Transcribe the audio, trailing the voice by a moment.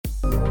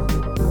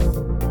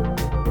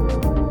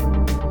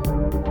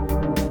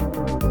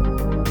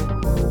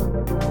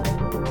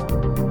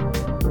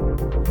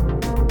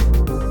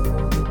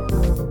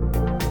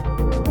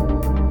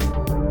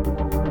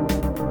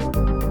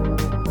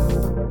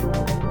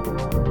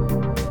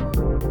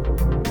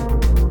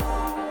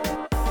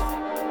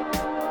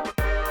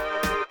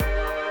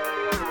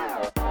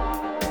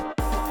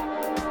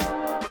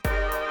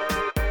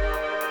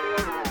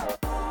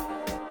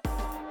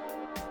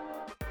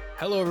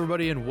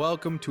everybody, and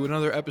welcome to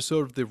another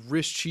episode of the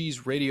Wrist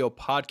Cheese Radio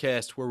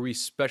podcast, where we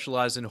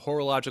specialize in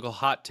horological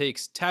hot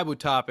takes, taboo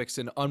topics,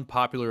 and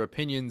unpopular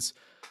opinions.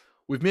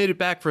 We've made it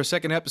back for a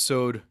second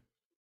episode.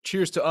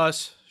 Cheers to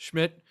us,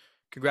 Schmidt.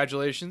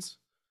 Congratulations.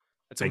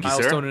 That's a Thank you,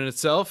 milestone sir. in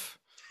itself.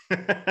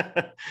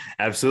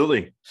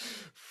 Absolutely.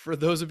 For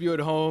those of you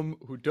at home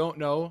who don't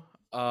know,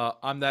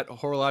 I'm that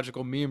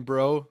horological meme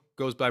bro,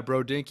 goes by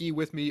Bro Dinky.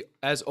 With me,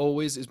 as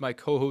always, is my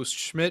co-host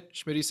Schmidt.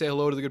 Schmitty, say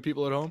hello to the good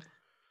people at home.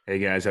 Hey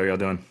guys, how y'all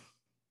doing?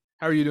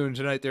 How are you doing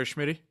tonight there,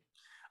 Schmitty?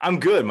 I'm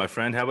good, my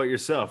friend. How about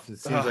yourself? It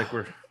seems like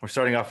we're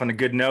starting off on a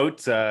good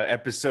note.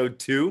 Episode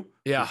 2.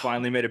 Yeah. We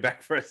finally made it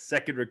back for a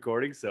second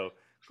recording, so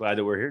glad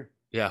that we're here.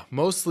 Yeah,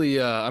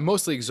 I'm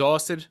mostly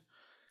exhausted.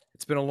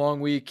 It's been a long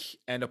week,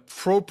 and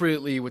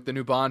appropriately with the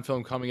new Bond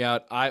film coming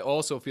out, I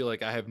also feel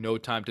like I have no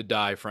time to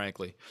die,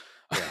 frankly.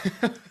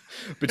 Yeah.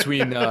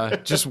 Between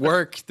just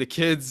work, the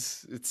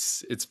kids,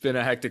 it's been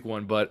a hectic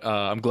one, but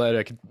I'm glad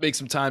I could make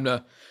some time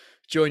to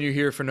join you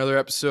here for another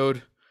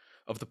episode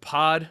of the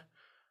pod.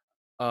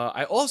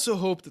 I also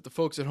hope that the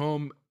folks at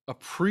home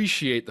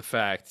appreciate the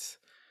fact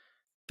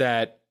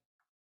that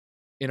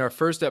in our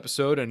first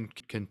episode and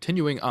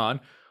continuing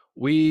on,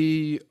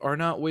 we are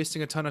not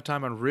wasting a ton of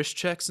time on wrist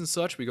checks and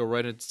such. We go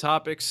right into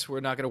topics. We're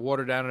not going to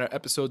water down our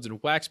episodes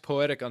and wax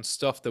poetic on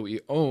stuff that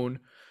we own.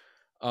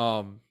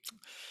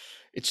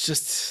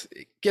 It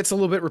gets a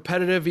little bit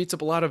repetitive, eats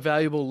up a lot of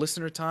valuable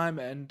listener time.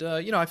 And,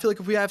 I feel like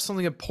if we have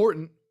something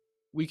important,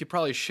 we could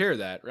probably share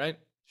that, right?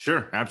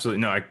 Sure,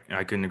 absolutely. No,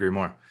 I couldn't agree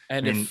more.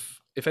 And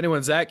if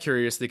anyone's that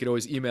curious, they could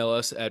always email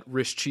us at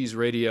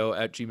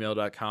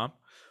wristcheeseradio@gmail.com.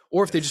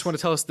 Or if they just want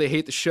to tell us they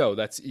hate the show,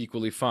 that's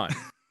equally fine,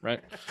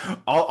 right?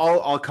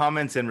 all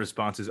comments and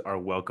responses are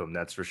welcome,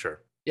 that's for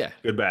sure. Yeah.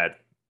 Good, bad.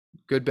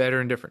 Good, bad,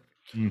 or indifferent.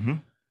 Mm-hmm.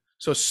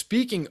 So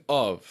speaking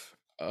of,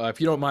 if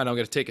you don't mind, I'm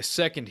going to take a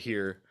second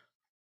here.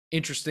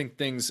 Interesting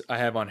things I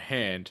have on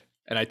hand,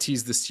 and I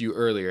teased this to you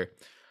earlier.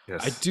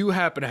 Yes. I do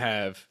happen to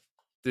have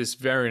this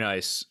very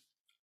nice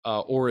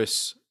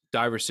Oris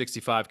Diver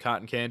 65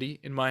 cotton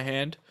candy in my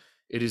hand.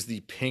 It is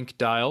the pink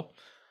dial.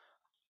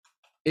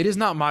 It is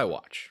not my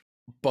watch,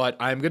 but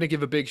I'm going to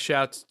give a big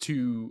shout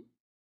to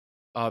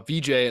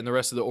VJ and the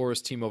rest of the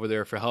Oris team over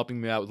there for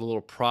helping me out with a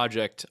little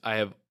project I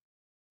have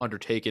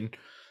undertaken.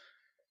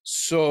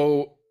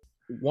 So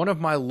one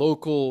of my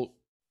local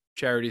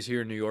charities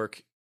here in New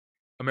York,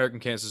 American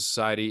Cancer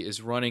Society,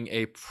 is running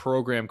a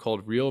program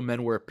called Real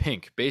Men Wear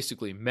Pink.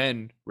 Basically,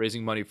 men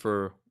raising money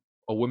for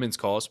a women's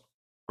cause,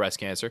 breast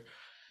cancer.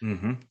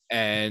 Mm-hmm.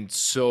 And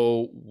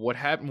so what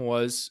happened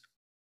was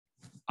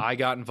I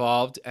got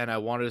involved and I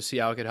wanted to see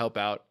how I could help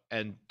out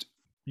and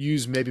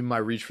use maybe my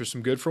reach for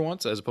some good for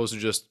once, as opposed to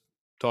just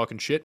talking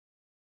shit.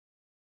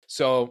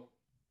 So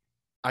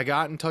I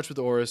got in touch with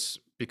Oris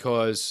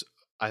because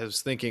I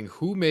was thinking,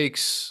 who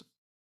makes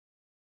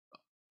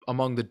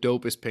among the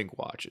dopest pink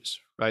watches,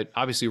 right?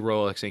 Obviously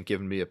Rolex ain't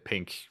giving me a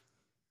pink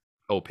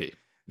OP.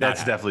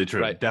 That's definitely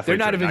true. Right? Definitely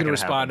they're not true. even going to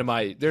respond to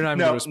my. They're not even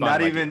going to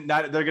respond.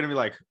 They're going to be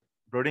like,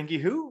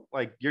 Brodinky, who?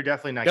 Like, you're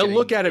definitely not. They'll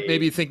look at it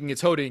maybe thinking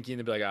it's Hodinky, and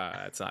they'll be like,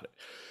 that's not it.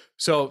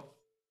 So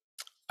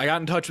I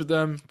got in touch with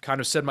them, kind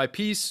of said my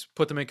piece,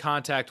 put them in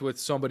contact with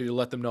somebody to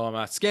let them know I'm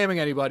not scamming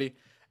anybody.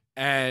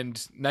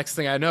 And next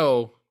thing I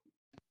know,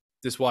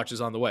 this watch is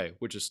on the way,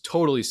 which is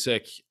totally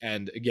sick.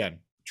 And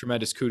again,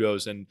 tremendous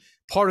kudos. And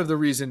part of the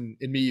reason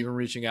in me even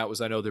reaching out was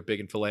I know they're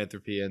big in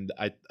philanthropy, and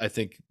I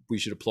think we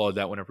should applaud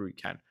that whenever we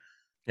can.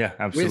 Yeah,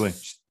 absolutely.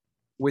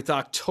 With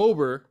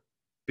October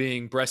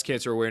being Breast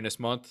Cancer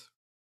Awareness Month,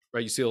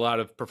 right? You see a lot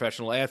of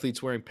professional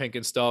athletes wearing pink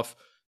and stuff.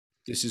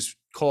 This is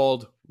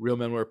called Real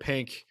Men Wear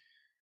Pink.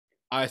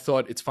 I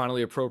thought it's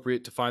finally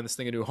appropriate to find this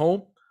thing a new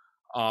home.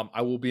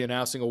 I will be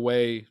announcing a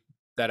way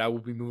that I will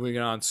be moving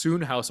on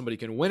soon, how somebody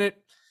can win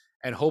it.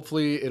 And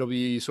hopefully it'll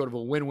be sort of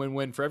a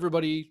win-win-win for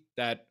everybody,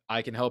 that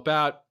I can help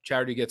out.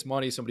 Charity gets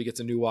money. Somebody gets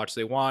a new watch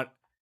they want.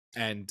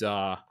 And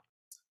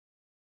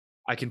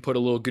I can put a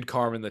little good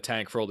karma in the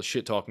tank for all the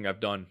shit talking I've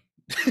done.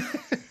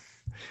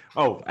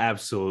 Oh,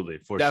 absolutely.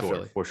 For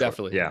sure.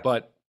 Definitely. Yeah.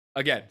 But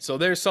again, so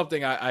there's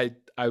something I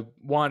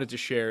wanted to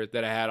share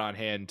that I had on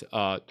hand.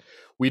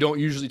 We don't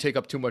usually take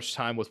up too much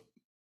time with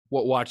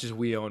what watches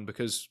we own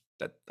because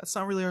that's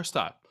not really our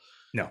style.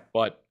 No.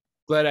 But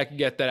glad I can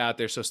get that out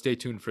there. So stay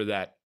tuned for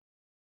that.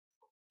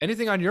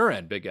 Anything on your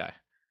end, big guy?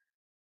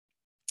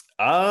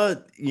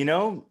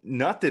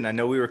 Nothing. I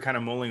know we were kind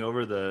of mulling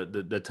over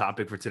the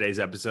topic for today's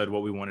episode,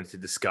 what we wanted to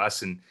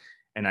discuss, and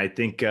I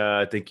think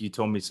you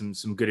told me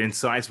some good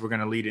insights. We're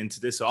going to lead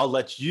into this, so I'll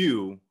let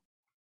you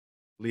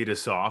lead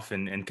us off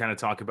and kind of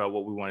talk about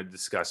what we want to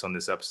discuss on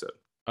this episode.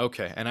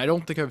 Okay, and I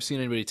don't think I've seen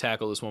anybody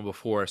tackle this one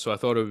before, so I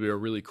thought it would be a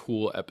really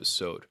cool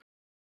episode.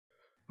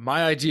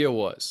 My idea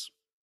was,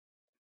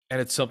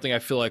 and it's something I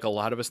feel like a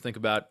lot of us think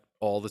about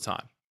all the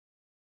time,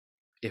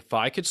 if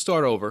I could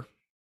start over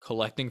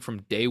collecting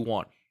from day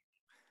one,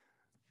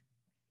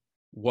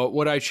 what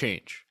would I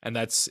change? And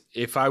that's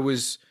if I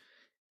was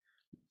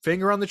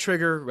finger on the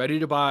trigger, ready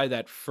to buy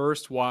that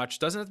first watch.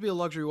 Doesn't have to be a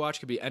luxury watch,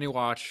 could be any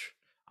watch.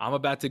 I'm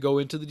about to go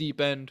into the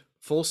deep end,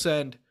 full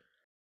send.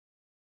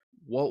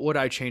 what would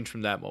I change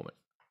from that moment?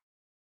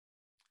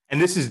 And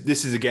this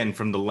is again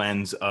from the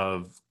lens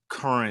of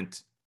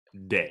current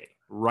day.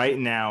 Right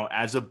now,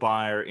 as a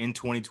buyer in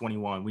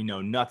 2021, we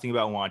know nothing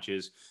about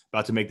watches,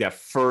 about to make that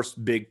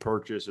first big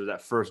purchase or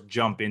that first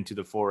jump into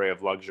the foray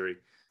of luxury.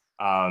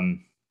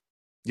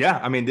 Yeah,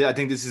 I mean, I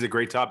think this is a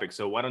great topic.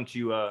 So why don't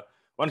you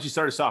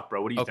start us off,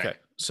 bro? What do you think?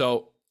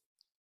 So,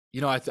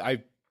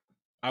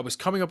 I was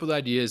coming up with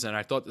ideas, and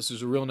I thought this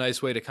was a real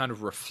nice way to kind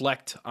of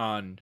reflect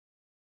on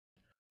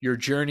your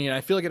journey. And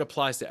I feel like it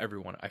applies to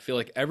everyone. I feel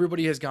like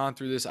everybody has gone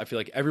through this. I feel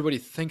like everybody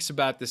thinks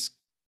about this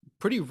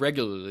pretty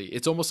regularly.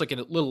 It's almost like a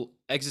little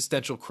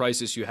existential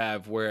crisis you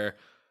have where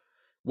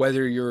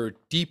whether you're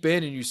deep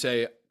in and you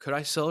say, could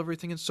I sell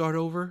everything and start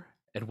over?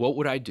 And what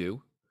would I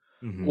do?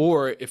 Mm-hmm.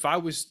 Or if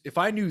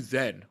I knew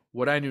then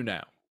what I knew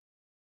now,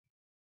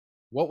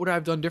 what would I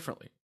have done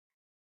differently?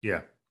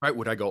 Yeah. Right?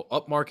 Would I go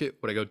up market?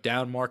 Would I go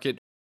down market?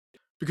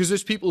 Because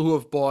there's people who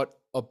have bought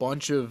a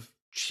bunch of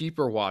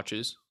cheaper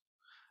watches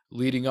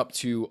leading up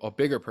to a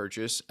bigger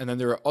purchase. And then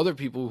there are other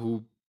people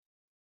who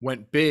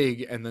went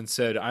big and then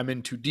said, I'm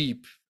in too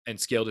deep and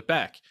scaled it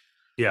back.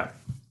 Yeah.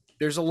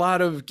 There's a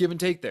lot of give and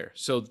take there.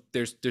 So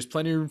there's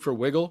plenty of room for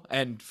wiggle.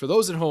 And for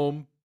those at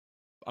home,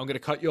 I'm going to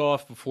cut you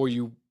off before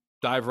you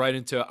dive right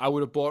into, I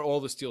would have bought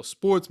all the Steel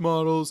Sports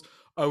models.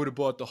 I would have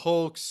bought the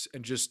Hulks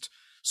and just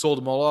sold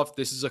them all off.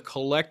 This is a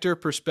collector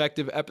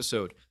perspective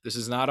episode. This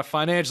is not a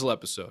financial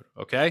episode.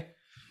 Okay.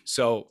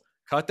 So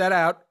cut that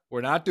out. We're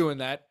not doing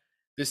that.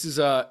 This is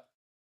a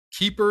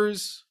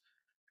keepers,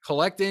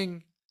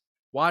 collecting,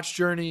 watch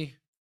journey.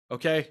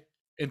 Okay.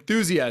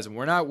 Enthusiasm.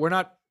 We're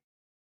not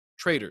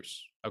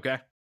traders. Okay.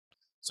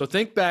 So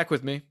think back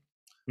with me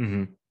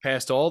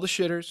past all the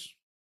shitters,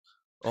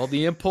 all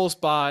the impulse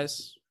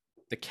buys,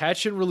 the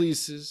catch and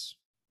releases,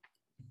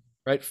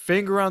 right?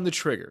 Finger on the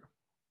trigger.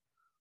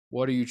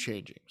 What are you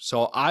changing?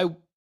 So I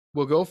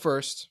will go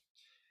first,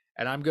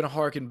 and I'm going to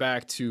harken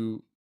back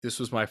to this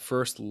was my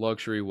first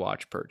luxury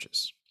watch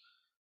purchase.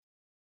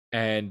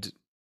 And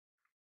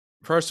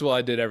first of all,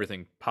 I did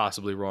everything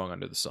possibly wrong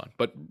under the sun.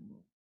 But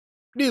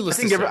needless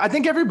to say, I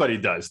think everybody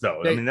does,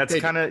 though. I mean, that's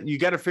kind of, you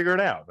got to figure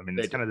it out. I mean,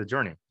 it's kind of the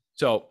journey.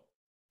 So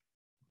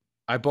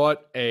I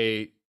bought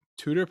a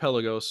Tudor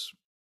Pelagos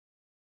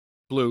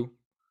blue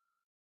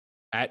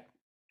at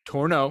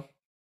Tourneau,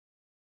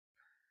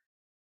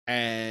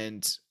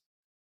 and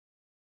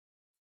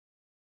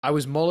I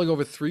was mulling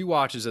over 3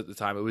 watches at the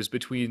time. It was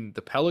between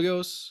the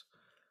Pelagos,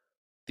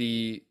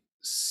 the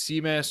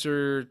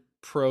Seamaster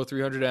Pro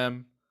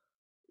 300M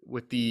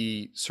with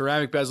the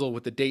ceramic bezel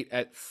with the date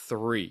at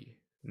 3,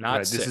 not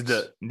right, 6.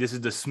 This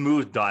is the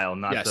smooth dial,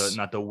 not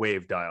the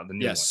wave dial, the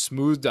new one.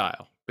 Smooth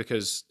dial,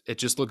 because it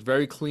just looked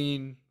very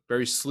clean,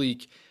 very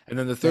sleek. And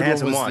then the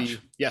third one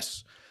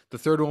was the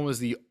third one was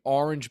the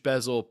orange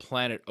bezel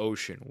Planet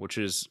Ocean, which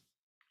is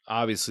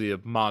obviously a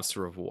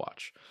monster of a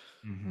watch.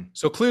 Mm-hmm.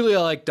 So clearly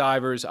I like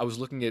divers. I was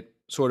looking at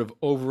sort of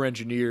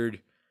over-engineered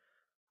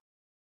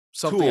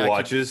something. Tool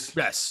watches.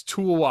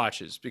 Tool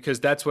watches, because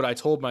that's what I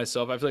told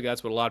myself. I feel like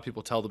that's what a lot of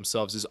people tell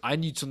themselves is I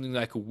need something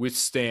that could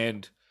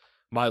withstand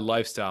my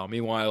lifestyle.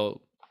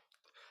 Meanwhile,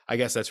 I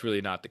guess that's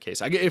really not the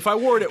case. If I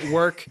wore it at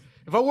work,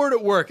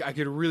 I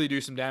could really do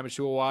some damage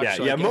to a watch.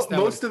 Yeah,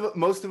 so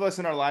most of us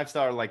in our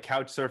lifestyle are like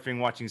couch surfing,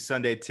 watching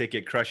Sunday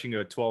Ticket, crushing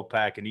a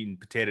 12-pack, and eating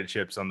potato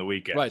chips on the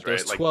weekends. Right,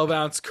 those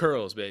 12-ounce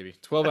curls, baby,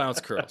 12-ounce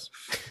curls.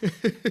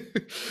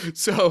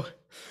 So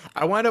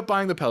I wound up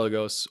buying the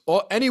Pelagos.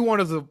 Any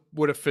one of them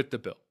would have fit the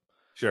bill.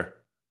 Sure.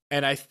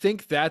 And I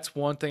think that's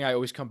one thing I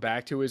always come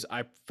back to is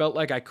I felt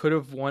like I could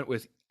have went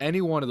with any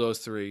one of those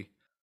 3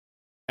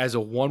 as a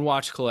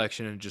one-watch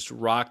collection and just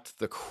rocked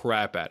the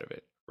crap out of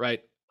it,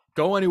 right?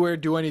 Go anywhere,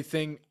 do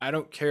anything. I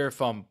don't care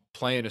if I'm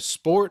playing a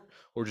sport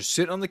or just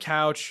sitting on the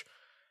couch.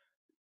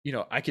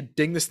 I could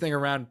ding this thing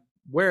around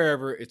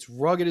wherever. It's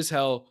rugged as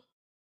hell.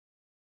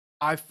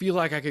 I feel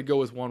like I could go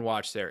with one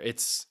watch there.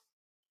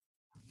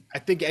 I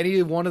think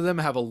any one of them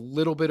have a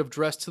little bit of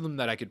dress to them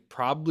that I could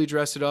probably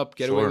dress it up,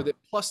 get away with it.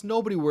 Plus,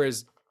 nobody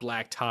wears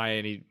black tie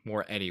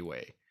anymore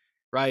anyway,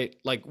 right?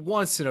 Like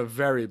once in a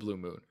very blue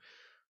moon.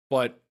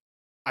 But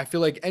I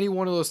feel like any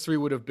one of those 3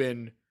 would have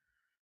been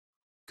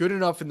good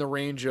enough in the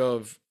range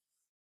of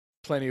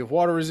plenty of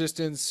water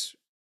resistance,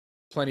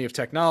 plenty of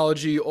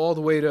technology, all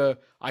the way to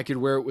I could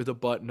wear it with a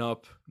button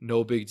up,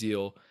 no big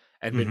deal,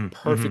 and been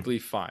perfectly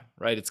fine,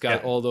 right? It's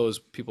got all those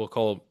people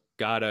call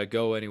gotta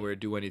go anywhere,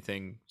 do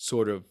anything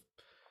sort of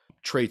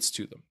traits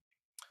to them.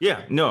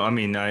 Yeah, no, I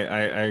mean,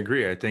 I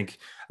agree. I think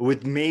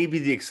with maybe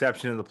the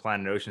exception of the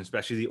Planet Ocean,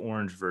 especially the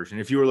orange version,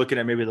 if you were looking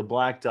at maybe the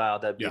black dial,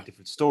 that'd be a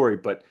different story.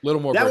 But a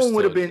little more that one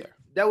would have been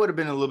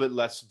a little bit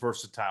less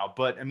versatile.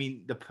 But I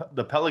mean,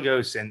 the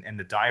Pelagos and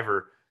the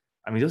Diver,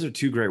 I mean, those are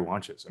 2 great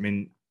watches. I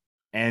mean,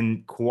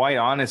 and quite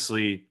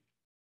honestly,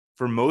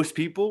 for most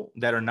people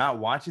that are not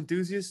watch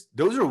enthusiasts,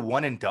 those are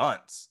one and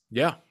dones.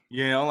 Yeah,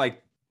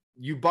 like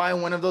you buy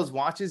one of those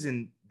watches,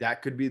 and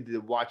that could be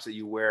the watch that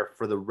you wear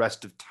for the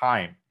rest of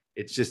time.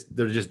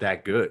 They're just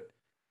that good.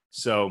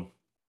 So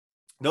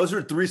those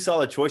are 3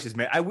 solid choices,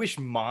 man. I wish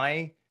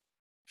my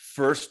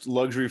first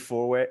luxury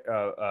foray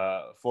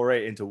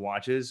into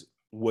watches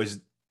was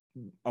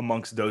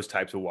amongst those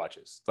types of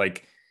watches.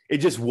 Like it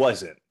just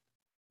wasn't,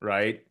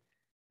 right?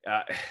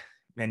 Uh,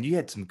 Man, you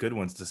had some good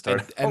ones to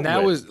start And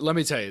that with. was, let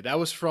me tell you, that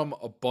was from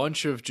a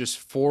bunch of just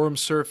forum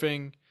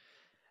surfing.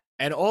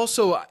 And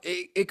also,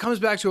 it comes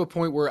back to a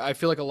point where I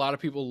feel like a lot of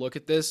people look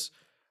at this.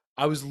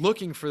 I was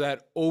looking for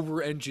that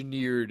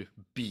over-engineered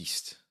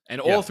beast,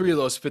 and all Yeah. three of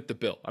those fit the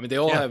bill. I mean, they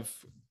all Yeah. have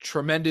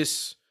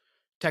tremendous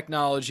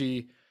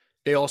technology.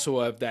 They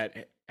also have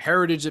that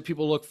heritage that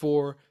people look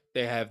for.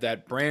 They have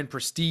that brand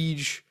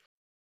prestige,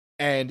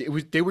 and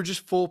they were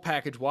just full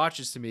package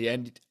watches to me.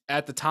 And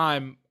at the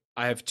time,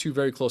 I have two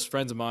very close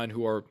friends of mine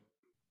who are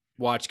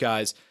watch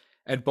guys,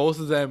 and both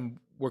of them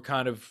were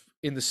kind of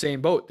in the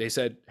same boat. They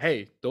said,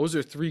 "Hey, those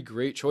are three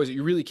great choices.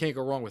 You really can't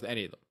go wrong with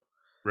any of them."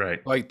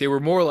 Right. Like they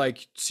were more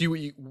like see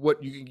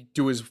what you can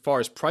do as far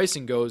as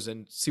pricing goes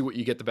and see what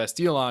you get the best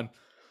deal on.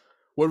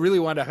 What really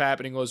wound up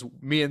happening was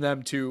me and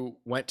them two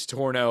went to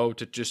Torno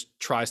to just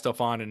try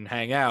stuff on and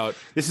hang out.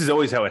 This is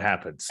always how it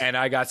happens. And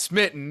I got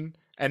smitten.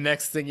 And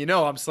next thing you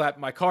know, I'm slapping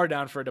my car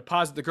down for a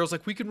deposit. The girl's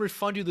like, "We can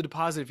refund you the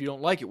deposit if you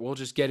don't like it. We'll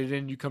just get it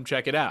in. You come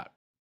check it out."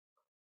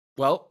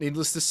 Well,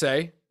 needless to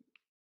say,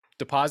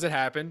 deposit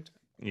happened.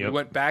 Yep. We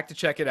went back to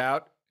check it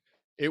out.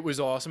 It was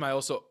awesome. I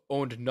also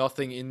owned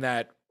nothing in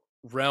that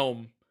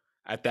realm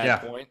at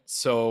that point.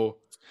 So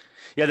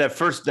yeah, that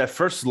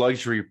first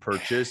luxury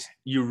purchase,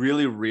 you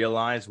really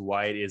realize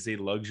why it is a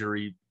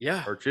luxury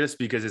purchase,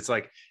 because it's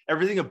like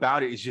everything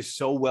about it is just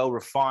so well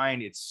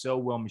refined. It's so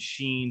well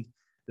machined.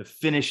 The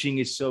finishing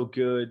is so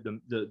good.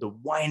 The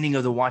winding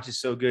of the watch is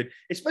so good,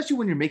 especially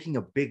when you're making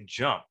a big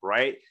jump,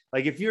 right?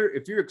 Like if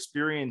your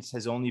experience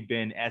has only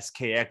been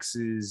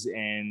SKXs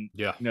and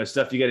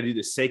stuff, you got to do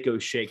the Seiko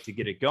shake to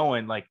get it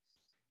going. Like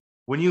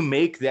when you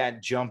make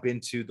that jump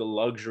into the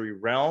luxury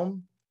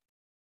realm,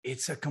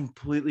 it's a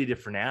completely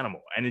different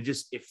animal, and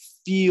it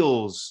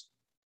feels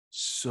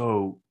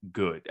so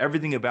good.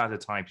 Everything about the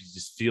timepiece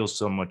just feels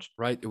so much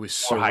right. It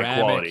was more high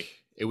quality.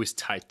 It was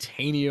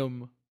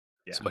titanium.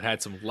 Yeah. So it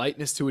had some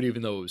lightness to it,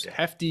 even though it was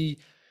hefty.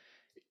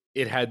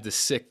 It had the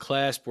sick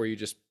clasp where you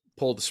just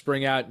pull the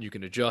spring out and you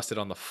can adjust it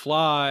on the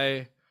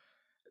fly.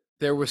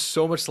 There was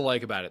so much to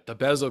like about it. The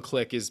bezel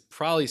click is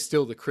probably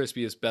still the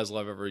crispiest bezel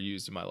I've ever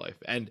used in my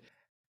life. And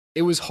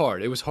it was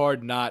hard. It was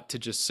hard not to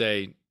just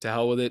say to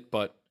hell with it.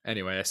 But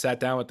anyway, I sat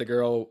down with the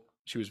girl.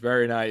 She was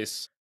very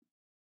nice.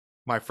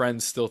 My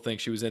friends still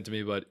think she was into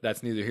me, but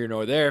that's neither here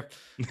nor there.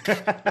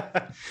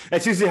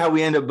 That's usually how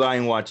we end up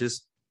buying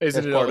watches.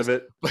 Isn't it part of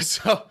it?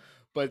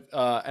 But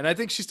and I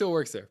think she still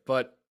works there.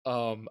 But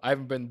I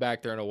haven't been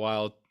back there in a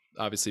while.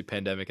 Obviously,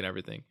 pandemic and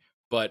everything.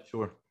 But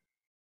sure,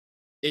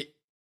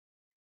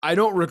 I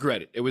don't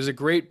regret it. It was a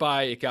great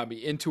buy. It got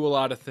me into a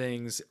lot of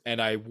things,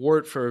 and I wore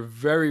it for a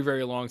very,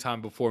 very long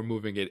time before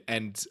moving it.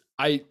 And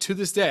to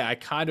this day, I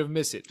kind of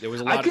miss it. There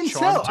was a lot of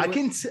charm to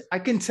it. I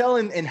can tell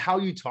in how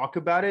you talk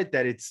about it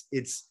that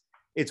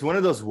it's one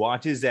of those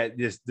watches that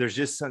there's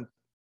just some,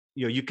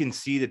 you can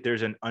see that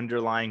there's an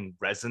underlying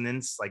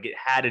resonance. Like it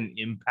had an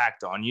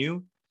impact on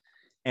you.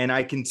 And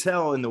I can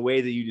tell in the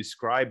way that you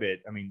describe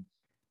it. I mean,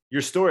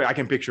 your story, I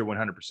can picture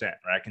 100%, right?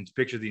 I can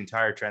picture the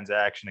entire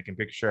transaction. I can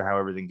picture how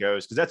everything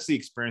goes, because that's the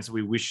experience that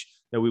we wish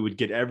that we would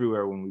get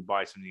everywhere when we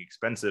buy something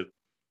expensive.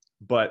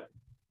 But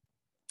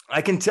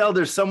I can tell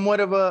there's somewhat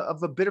of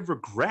a bit of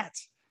regret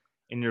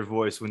in your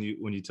voice when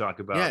you talk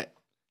about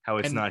how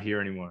it's not here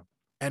anymore.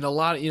 And a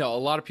lot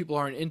of people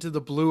aren't into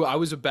the blue. I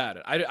was about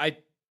it. I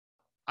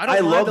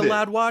don't mind the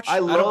loud watch. I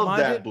love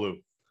that blue.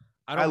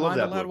 I don't mind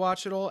the loud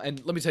watch at all.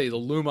 And let me tell you, the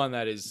lume on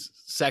that is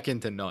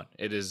second to none.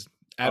 It is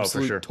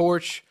absolute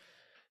torch.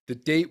 The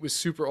date was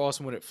super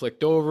awesome when it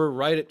flicked over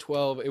right at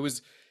 12.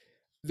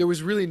 There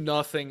was really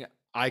nothing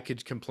I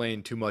could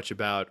complain too much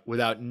about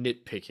without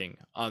nitpicking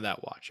on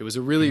that watch. It was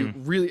a really,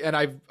 really, and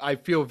I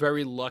feel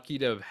very lucky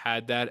to have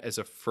had that as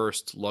a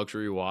first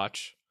luxury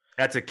watch.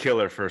 That's a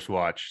killer first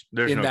watch.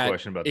 There's no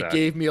question about that. It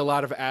gave me a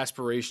lot of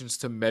aspirations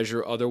to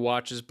measure other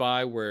watches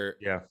by, where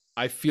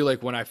I feel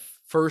like when I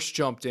first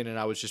jumped in and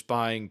I was just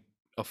buying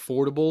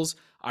affordables,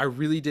 I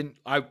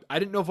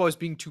didn't know if I was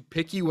being too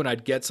picky when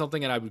I'd get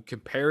something and I would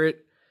compare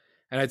it.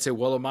 And I'd say,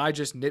 well, am I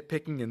just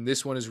nitpicking and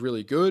this one is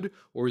really good?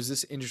 Or is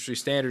this industry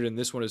standard and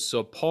this one is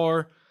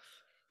subpar?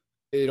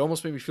 It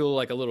almost made me feel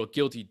like a little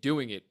guilty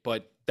doing it.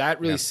 But that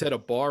really set a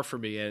bar for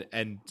me.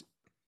 And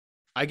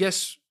I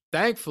guess,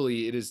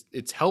 thankfully,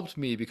 it's helped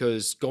me,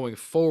 because going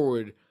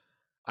forward,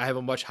 I have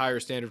a much higher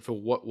standard for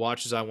what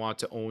watches I want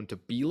to own to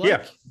be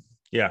like.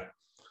 Yeah.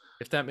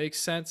 If that makes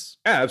sense.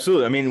 Yeah,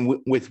 absolutely. I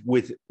mean,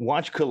 with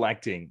watch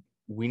collecting,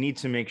 we need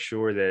to make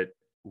sure that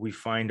we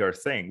find our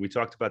thing. We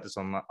talked about this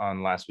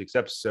on last week's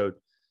episode,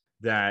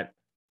 that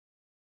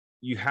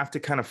you have to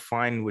kind of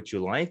find what you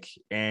like.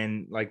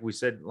 And like we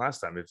said last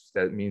time, if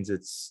that means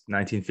it's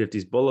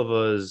 1950s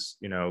Boulevas,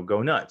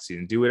 go nuts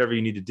and do whatever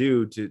you need to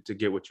do to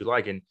get what you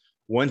like. And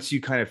once you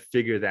kind of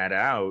figure that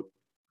out,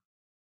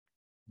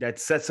 that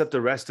sets up the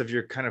rest of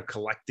your kind of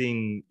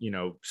collecting,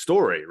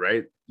 story,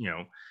 right?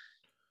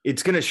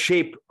 it's going to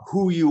shape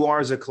who you are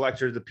as a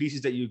collector, the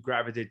pieces that you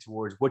gravitate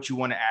towards, what you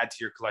want to add to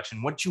your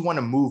collection, what you want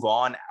to move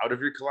on out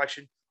of your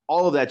collection.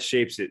 All of that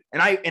shapes it.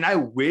 And I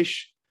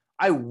wish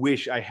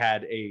I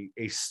had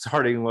a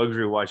starting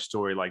luxury watch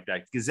story like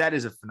that, because that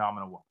is a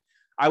phenomenal one.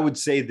 I would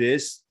say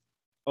this,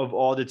 of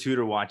all the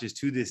Tudor watches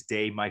to this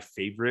day, my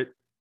favorite,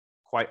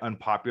 quite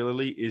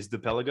unpopularly, is the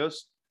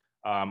Pelagos.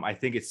 I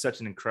think it's such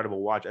an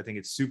incredible watch. I think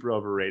it's super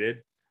overrated.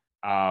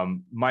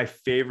 My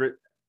favorite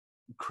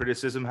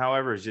criticism,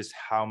 however, is just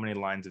how many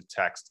lines of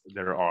text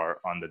there are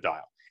on the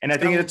dial. And I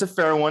think it's a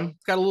fair one.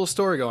 It's got a little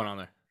story going on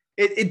there.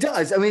 It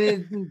does. I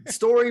mean,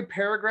 story,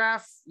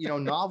 paragraph,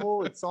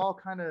 novel, it's all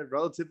kind of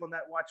relative on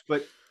that watch.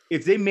 But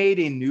if they made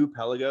a new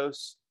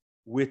Pelagos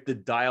with the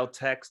dial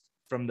text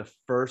from the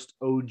first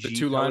OG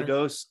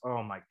Pelagos,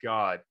 oh my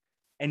God.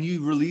 And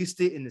you released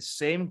it in the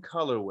same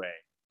colorway,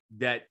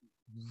 that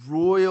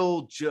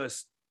royal,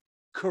 just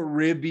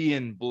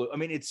Caribbean blue. I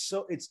mean, it's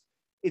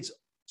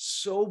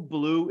so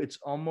blue, it's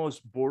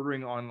almost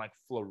bordering on like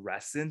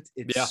fluorescent.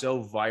 It's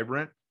so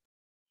vibrant.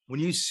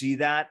 When you see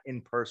that in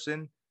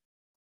person,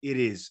 it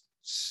is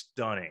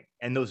stunning.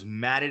 And those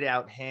matted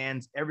out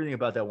hands, everything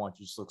about that watch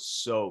just looks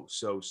so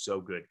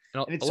good.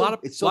 And a lot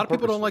of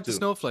people don't like the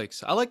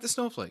snowflakes. I like the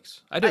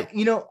snowflakes. I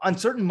do. On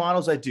certain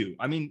models, I do.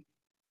 I mean,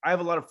 I have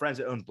a lot of friends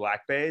that own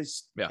Black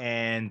Bays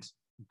and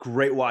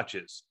great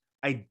watches.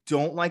 I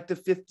don't like the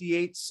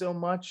 58 so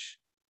much.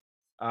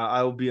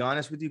 I will be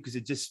honest with you, because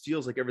it just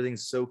feels like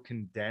everything's so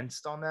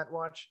condensed on that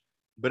watch.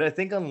 But I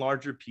think on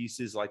larger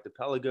pieces like the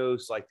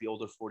Pelagos, like the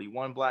older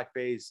 41 Black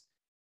Bays,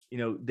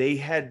 they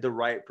had the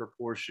right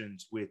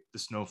proportions with the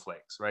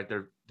snowflakes, right?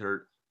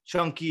 They're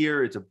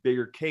chunkier. It's a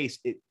bigger case.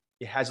 It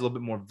has a little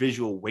bit more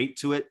visual weight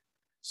to it.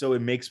 So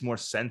it makes more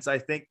sense, I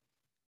think.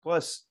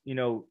 Plus,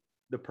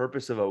 the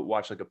purpose of a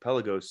watch like a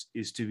Pelagos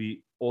is to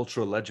be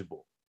ultra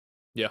legible.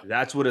 Yeah.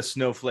 That's what a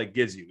snowflake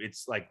gives you.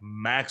 It's like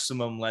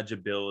maximum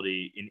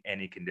legibility in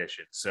any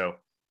condition. So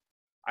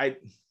I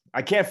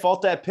can't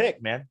fault that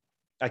pick, man.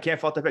 I can't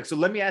fault that pick. So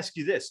let me ask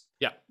you this.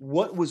 Yeah.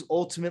 What was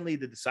ultimately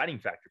the deciding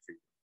factor for you?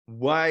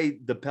 Why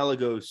the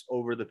Pelagos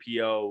over the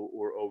PO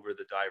or over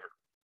the Diver?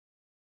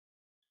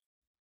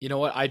 You know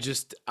what? I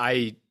guess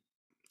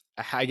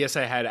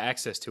I had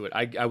access to it.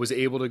 I was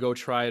able to go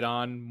try it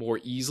on more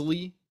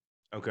easily.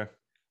 Okay.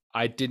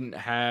 I didn't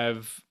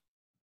have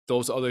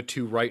those other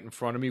two right in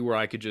front of me where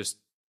I could just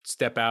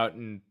step out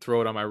and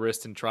throw it on my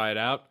wrist and try it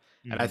out.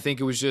 Mm-hmm. And I think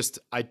it was just,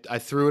 I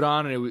threw it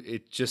on and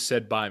it just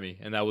said buy me.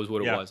 And that was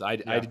what it was.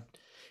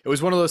 It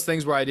was one of those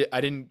things where I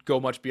didn't go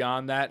much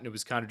beyond that. And it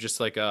was kind of just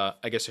like a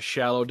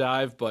shallow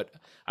dive, but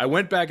I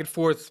went back and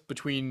forth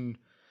between,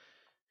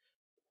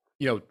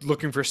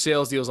 looking for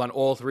sales deals on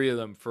all three of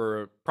them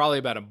for probably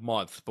about a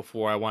month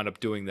before I wound up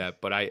doing that.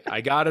 But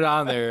I got it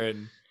on there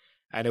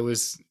and it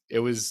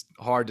was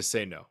hard to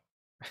say no.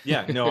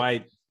 Yeah, no,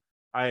 I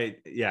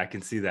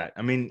can see that.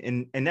 I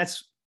mean, and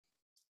that's,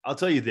 I'll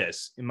tell you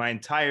this, in my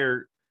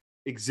entire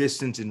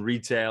existence in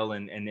retail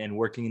and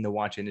working in the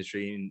watch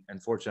industry, and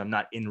unfortunately I'm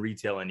not in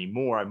retail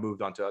anymore. I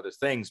moved on to other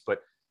things, but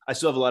I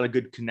still have a lot of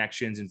good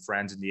connections and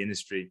friends in the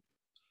industry.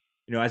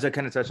 As I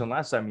kind of touched on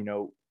last time,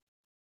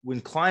 when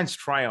clients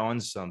try on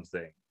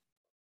something,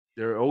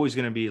 they're always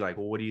going to be like,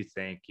 well, what do you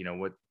think?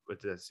 What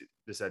this,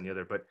 that, and the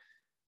other. But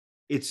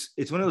it's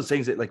one of those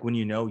things that, like, when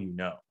you know.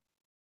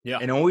 Yeah.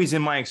 And always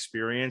in my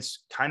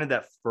experience, kind of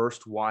that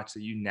first watch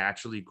that you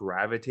naturally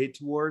gravitate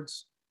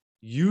towards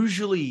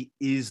usually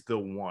is the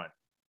one.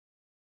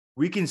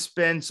 We can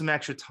spend some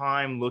extra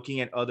time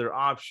looking at other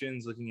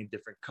options, looking at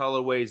different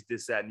colorways,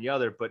 this, that, and the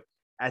other. But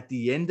at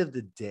the end of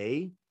the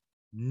day,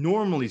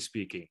 normally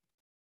speaking,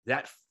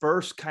 that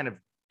first kind of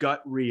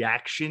gut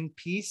reaction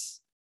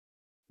piece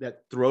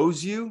that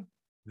throws you,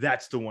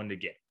 that's the one to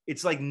get.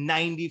 It's like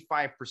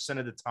 95%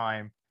 of the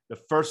time, the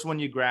first one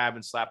you grab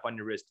and slap on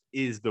your wrist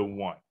is the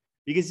one,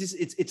 because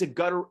it's a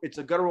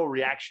guttural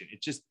reaction.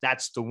 It's just,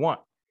 that's the one,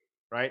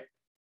 right?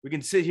 We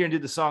can sit here and do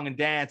the song and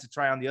dance and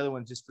try on the other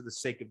one just for the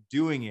sake of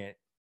doing it,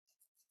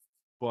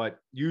 but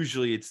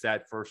usually it's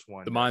that first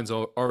one. The mind's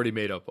already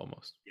made up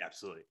almost. Yeah,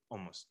 absolutely,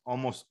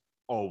 almost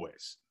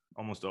always.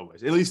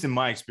 At least in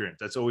my experience,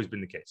 that's always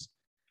been the case.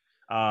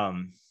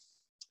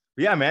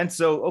 Yeah, man.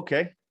 So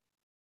okay.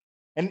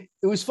 And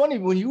it was funny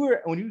when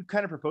you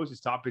kind of proposed this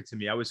topic to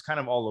me, I was kind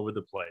of all over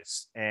the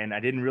place and I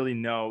didn't really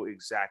know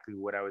exactly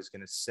what I was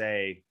going to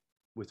say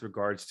with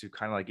regards to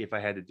kind of like if I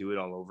had to do it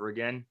all over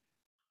again.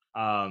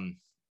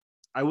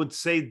 I would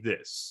say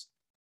this.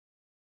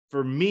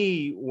 For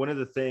me, one of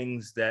the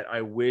things that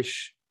I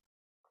wish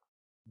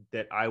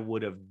that I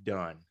would have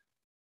done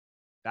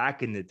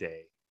back in the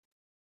day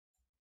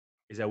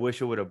is I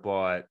wish I would have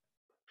bought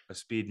a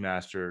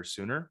Speedmaster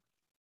sooner.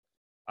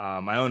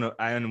 I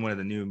own one of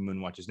the new moon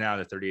watches now,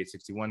 the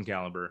 3861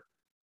 caliber,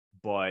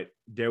 but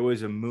there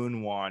was a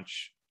moon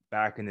watch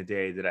back in the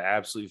day that I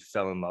absolutely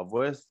fell in love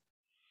with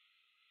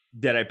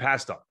that I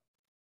passed on,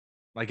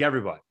 like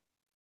everybody,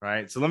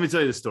 right? So let me tell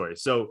you the story.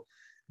 So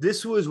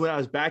this was when I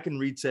was back in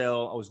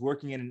retail. I was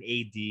working at an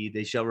AD.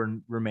 They shall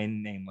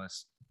remain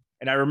nameless.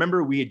 And I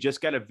remember we had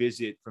just got a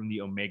visit from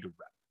the Omega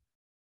rep.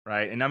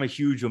 right? And I'm a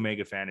huge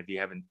Omega fan. If you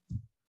haven't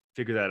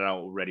figured that out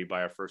already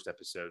by our first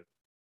episode.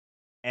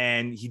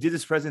 And he did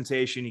this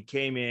presentation. He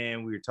came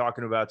in, we were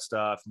talking about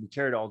stuff, and we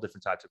carried all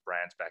different types of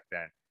brands back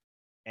then.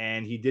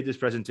 And he did this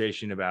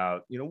presentation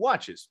about,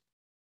 watches.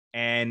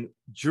 And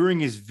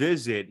during his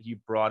visit, he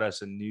brought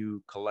us a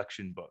new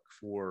collection book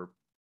for,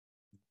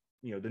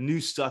 the new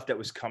stuff that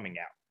was coming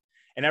out.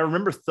 And I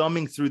remember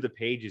thumbing through the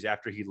pages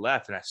after he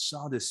left, and I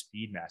saw this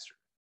Speedmaster.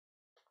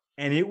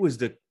 And it was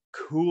the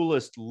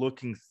coolest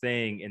looking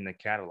thing in the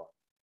catalog.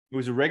 It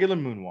was a regular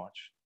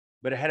moonwatch,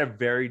 but it had a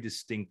very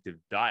distinctive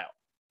dial.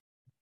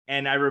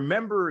 And I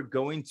remember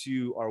going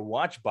to our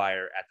watch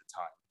buyer at the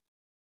time.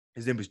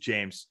 His name was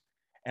James.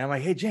 And I'm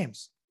like, hey,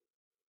 James,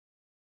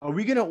 are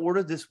we going to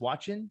order this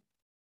watch in?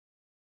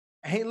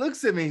 And he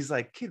looks at me. He's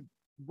like, kid,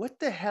 what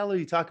the hell are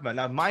you talking about?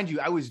 Now, mind you,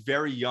 I was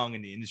very young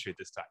in the industry at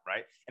this time,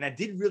 right? And I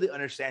didn't really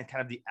understand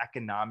kind of the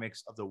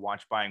economics of the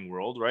watch buying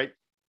world, right?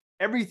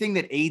 Everything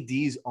that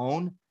ADs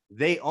own,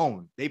 they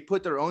own. They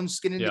put their own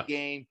skin in the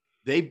game.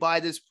 They buy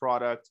this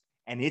product,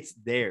 and it's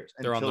theirs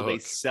until they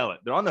sell it.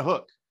 They're on the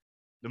hook.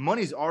 The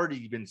money's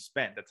already been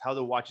spent. That's how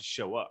the watches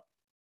show up.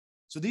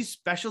 So these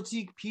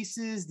specialty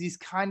pieces, these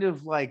kind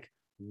of like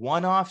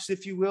one-offs,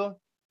 if you will,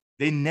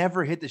 they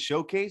never hit the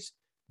showcase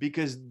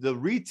because the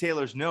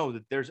retailers know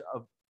that there's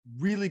a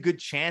really good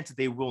chance that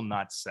they will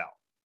not sell.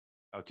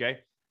 Okay.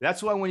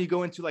 That's why when you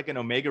go into like an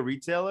Omega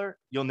retailer,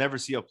 you'll never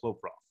see a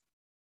Ploprof,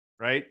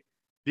 right?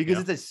 Because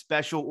it's a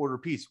special order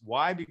piece.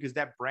 Why? Because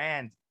that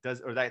brand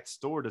or that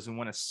store doesn't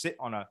want to sit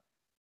on a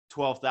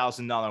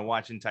 $12,000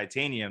 watch in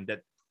titanium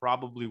that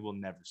probably will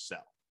never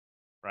sell,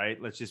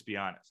 right? Let's just be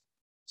honest.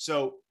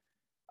 So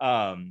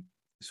I'm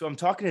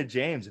talking to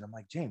James and I'm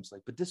like, James,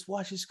 like, but this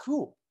watch is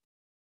cool.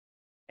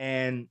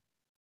 And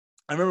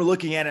I remember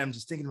looking at it, I'm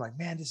just thinking like,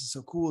 man, this is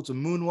so cool. It's a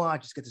moon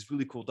watch. It's got this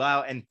really cool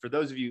dial. And for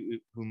those of you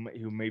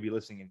who may be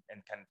listening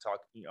and kind of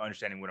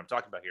understanding what I'm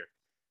talking about here,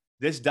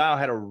 this dial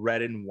had a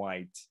red and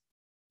white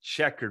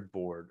checkered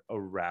board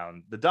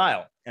around the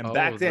dial. And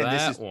back then,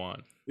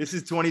 this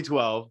is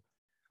 2012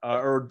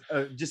 or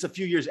just a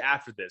few years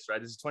after this, right?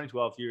 This is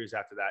 2012, a few years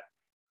after that.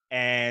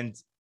 And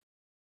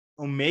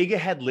Omega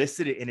had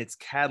listed it in its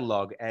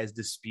catalog as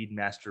the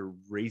Speedmaster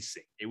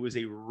Racing. It was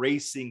a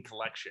racing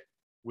collection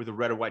with a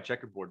red or white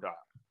checkerboard dial.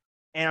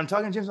 And I'm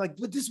talking to James like,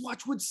 but this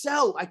watch would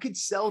sell. I could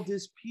sell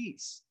this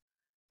piece.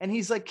 And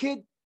he's like, kid,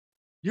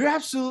 you're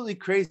absolutely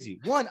crazy.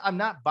 One, I'm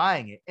not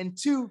buying it. And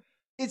two,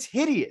 it's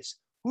hideous.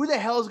 Who the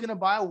hell is going to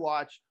buy a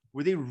watch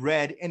with a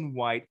red and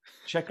white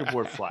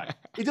checkerboard flag?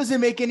 It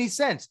doesn't make any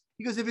sense.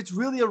 Because if it's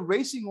really a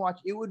racing watch,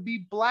 it would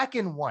be black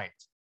and white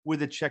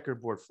with a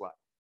checkerboard flag.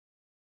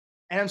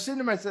 And I'm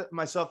sitting to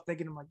myself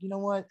thinking, I'm like, you know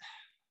what?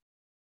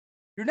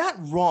 You're not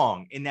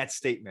wrong in that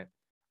statement.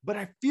 But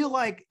I feel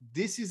like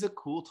this is a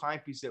cool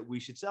timepiece that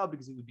we should sell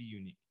because it would be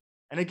unique.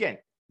 And again,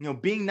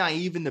 being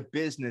naive in the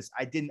business,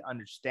 I didn't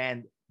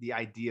understand the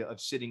idea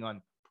of sitting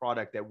on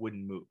product that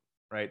wouldn't move,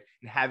 right?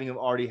 And having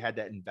already had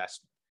that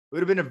investment. It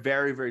would have been a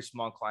very, very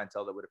small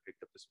clientele that would have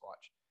picked up this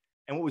watch.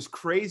 And what was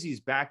crazy is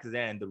back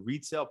then, the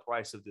retail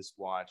price of this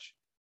watch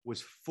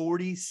was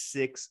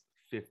 $46.50.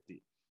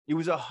 It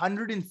was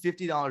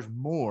 $150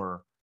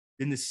 more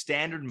than the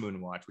standard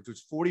moon watch, which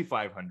was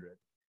 $4,500,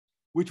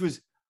 which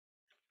was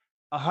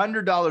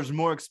 $100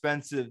 more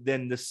expensive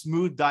than the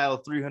smooth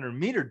dial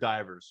 300-meter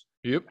divers.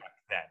 Yep. Back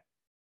then,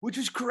 which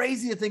was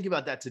crazy to think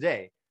about that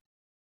today.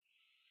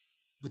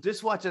 But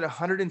this watch at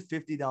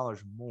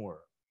 $150 more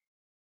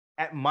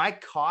at my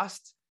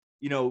cost,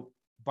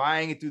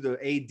 buying it through the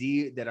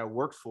AD that I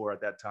worked for at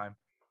that time,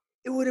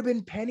 it would have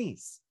been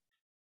pennies.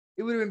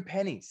 It would have been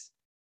pennies.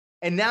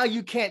 And now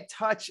you can't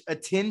touch a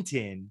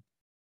Tintin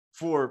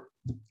for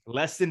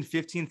less than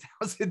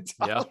 $15,000.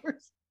 Yeah.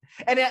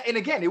 And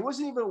again, it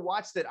wasn't even a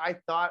watch that I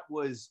thought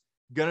was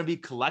going to be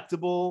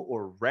collectible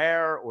or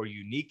rare or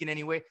unique in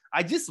any way.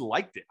 I just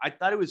liked it. I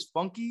thought it was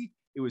funky.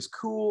 It was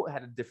cool. It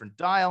had a different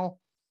dial.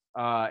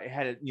 It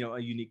had a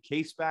unique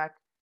case back.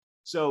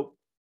 So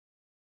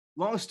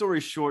long story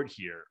short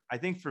here, I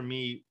think for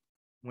me,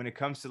 when it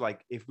comes to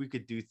like, if we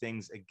could do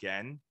things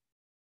again,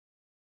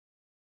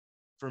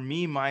 for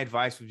me, my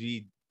advice would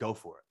be go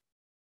for it.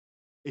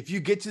 If you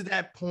get to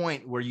that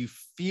point where you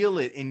feel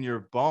it in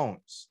your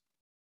bones,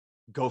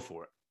 go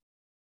for it,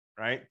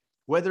 right?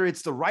 Whether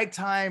it's the right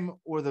time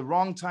or the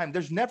wrong time,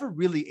 there's never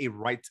really a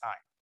right time.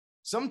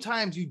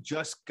 Sometimes you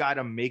just got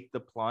to make the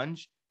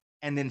plunge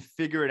and then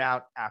figure it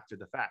out after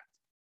the fact.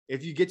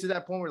 If you get to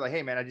that point where like,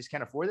 hey man, I just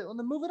can't afford it, well,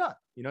 then move it on,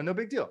 no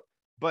big deal.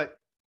 But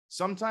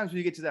sometimes when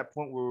you get to that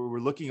point where we're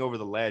looking over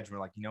the ledge, and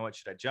we're like, you know what,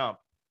 should I jump?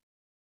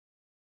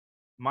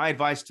 My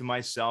advice to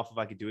myself, if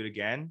I could do it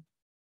again,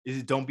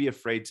 is don't be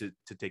afraid to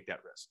take that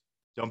risk.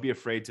 Don't be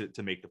afraid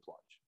to make the plunge.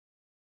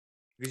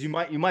 Because you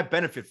might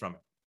benefit from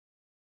it.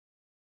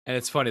 And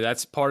it's funny,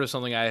 that's part of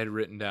something I had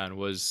written down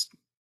was,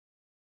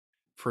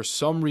 for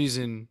some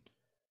reason,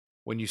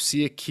 when you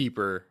see a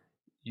keeper,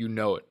 you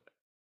know it.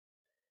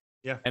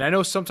 Yeah. And I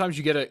know sometimes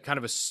you get a kind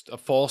of a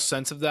false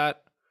sense of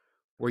that,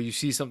 where you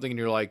see something and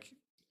you're like,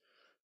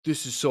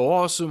 this is so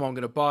awesome. I'm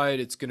going to buy it.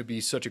 It's going to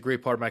be such a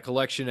great part of my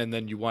collection. And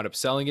then you wind up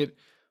selling it.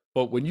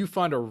 But when you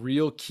find a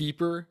real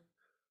keeper,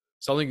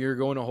 something you're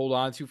going to hold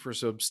on to for a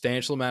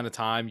substantial amount of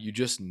time, you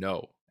just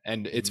know.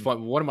 And it's Mhm.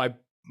 fun. One of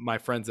my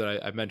friends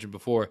that I mentioned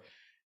before,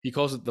 he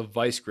calls it the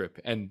vice grip,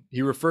 and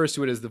he refers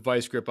to it as the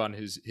vice grip on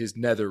his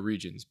nether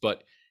regions.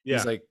 But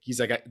Yeah. he's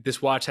like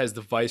this watch has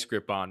the vice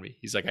grip on me.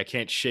 He's like, I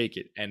can't shake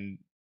it, and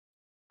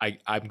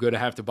I'm going to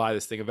have to buy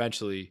this thing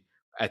eventually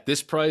at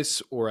this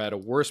price or at a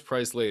worse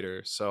price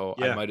later. So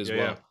I Yeah. might as Yeah.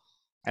 Yeah. well.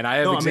 And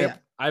No, I mean,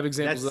 I have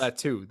examples of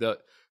that's that too.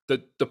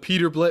 The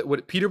Peter Blake,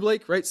 Peter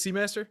Blake, right?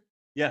 Seamaster.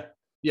 yeah.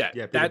 Yeah,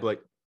 Yeah. Peter that Blake.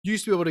 you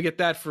used to be able to get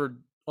that for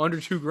under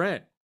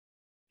 $2,000,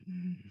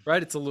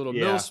 right? It's a little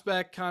mil Yeah.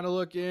 spec kind of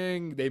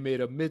looking. They made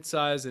a mid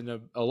size and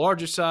a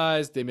larger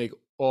size. They make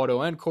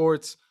auto end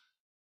quartz,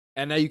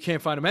 and now you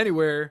can't find them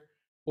anywhere,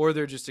 or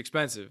they're just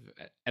expensive.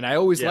 And I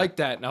always Yeah. liked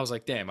that, and I was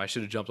like, damn, I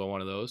should have jumped on one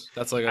of those.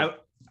 That's like I,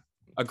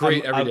 a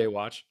great I'm everyday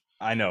watch.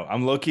 I know.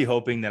 I'm low key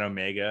hoping that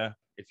Omega,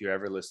 if you're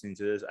ever listening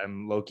to this,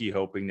 I'm low key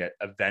hoping that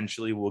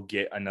eventually we'll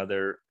get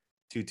another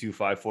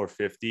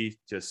 225450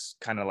 just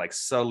kind of like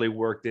subtly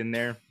worked in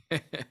there.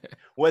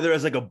 Whether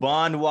it's like a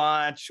Bond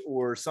watch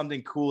or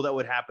something cool that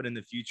would happen in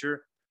the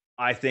future,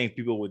 I think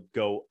people would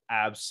go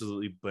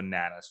absolutely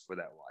bananas for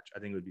that watch. I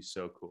think it would be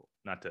so cool.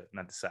 Not to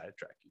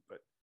sidetrack you, but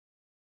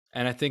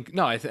And I think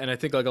no, and I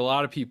think like a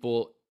lot of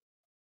people,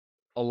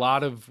 a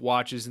lot of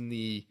watches in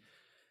the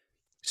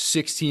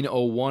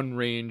 1601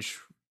 range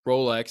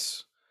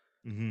Rolex,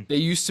 mm-hmm. they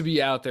used to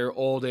be out there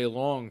all day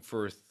long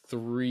for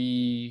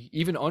three,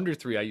 even under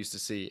three. I used to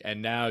see,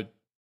 and now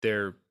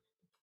they're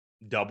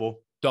Double.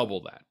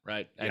 double that,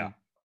 right? Yeah. And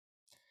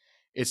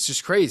it's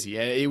just crazy.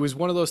 It was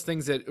one of those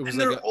things that it was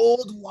And like they're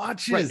old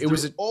watches. right. They're It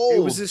was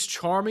old. this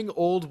charming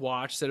old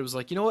watch that it was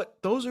like, you know what?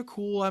 Those are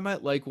cool. I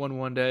might like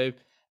one day.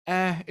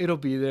 It'll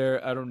be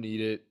there. I don't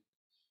need it.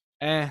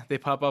 They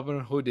pop up in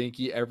a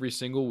Hodinky every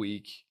single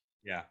week.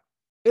 Yeah.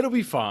 It'll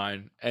be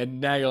fine. And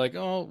now you're like,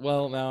 oh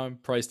well, now I'm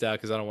priced out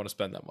because I don't want to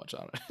spend that much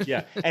on it.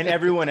 Yeah. And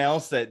everyone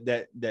else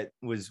that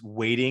was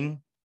waiting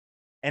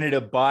ended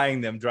up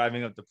buying them,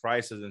 driving up the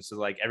price of them. So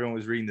like everyone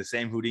was reading the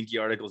same Houdinki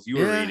articles you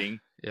were reading.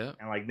 Yeah.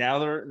 And like now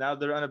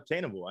they're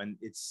unobtainable. And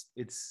it's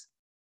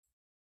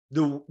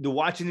the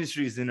watch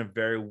industry is in a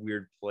very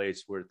weird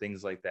place where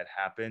things like that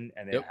happen,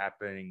 and they're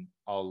happening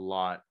a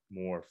lot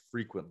more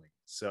frequently.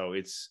 So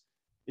it's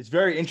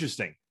very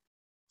interesting.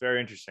 Very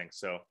interesting.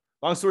 So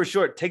long story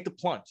short, take the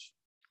plunge.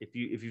 If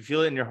you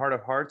feel it in your heart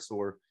of hearts,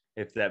 or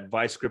if that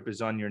vice grip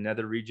is on your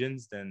nether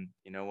regions, then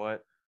you know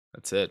what?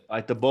 That's it.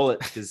 Bite the bullet,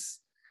 because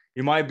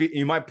you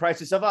might price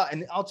yourself out.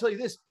 And I'll tell you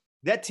this: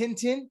 that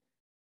Tintin,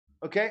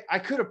 okay, I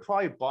could have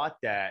probably bought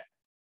that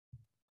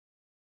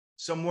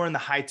somewhere in the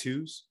high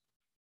twos.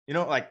 You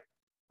know, like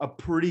a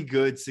pretty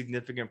good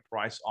significant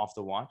price off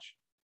the watch.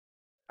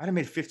 I'd have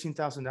made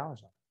 $15,000 on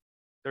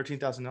it,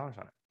 $13,000 on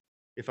it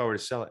if I were to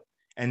sell it.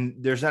 And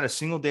there's not a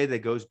single day that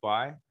goes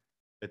by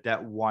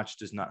that watch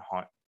does not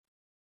haunt.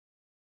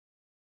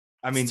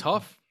 I mean, it's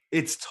tough.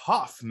 It's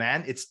tough,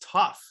 man. It's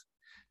tough.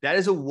 That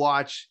is a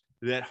watch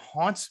that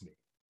haunts me,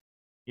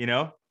 you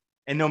know?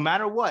 And no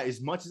matter what, as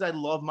much as I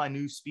love my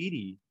new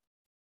Speedy,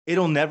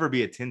 it'll never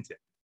be a Tintin.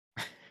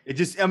 It's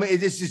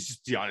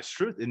just the honest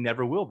truth. It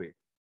never will be.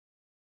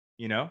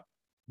 You know?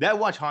 That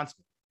watch haunts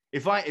me.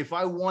 If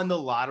I won the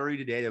lottery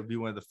today, that would be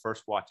one of the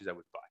first watches I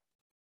would buy.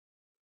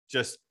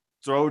 Just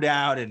throw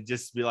down and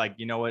just be like,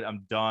 you know what?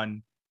 I'm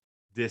done.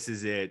 This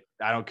is it.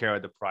 I don't care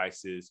what the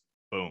price is.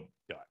 Boom.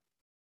 Done.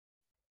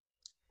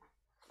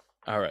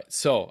 All right.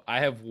 So I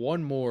have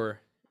one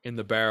more in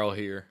the barrel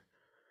here.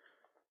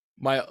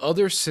 My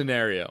other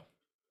scenario,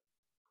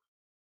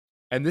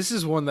 and this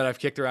is one that I've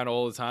kicked around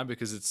all the time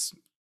because it's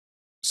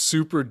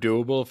super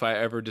doable if I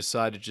ever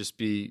decide to just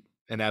be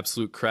an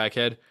absolute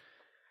crackhead,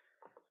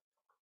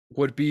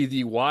 would be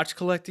the watch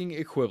collecting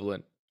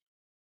equivalent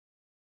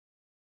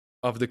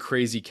of the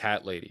crazy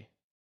cat lady.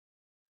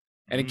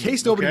 And in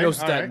case nobody knows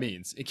what that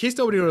means,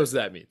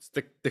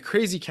 the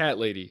crazy cat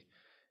lady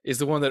is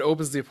the one that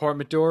opens the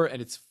apartment door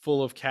and it's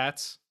full of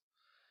cats,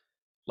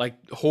 like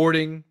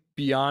hoarding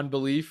beyond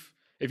belief.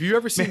 If you've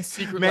ever seen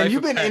Secret Life you've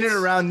of been Pets, in and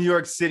around New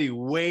York City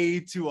way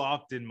too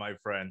often, my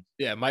friend.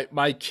 Yeah,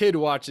 my kid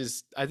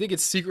watches, I think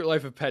it's Secret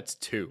Life of Pets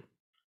 2.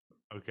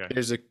 Okay.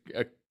 There's a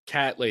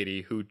cat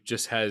lady who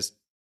just has,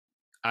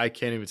 I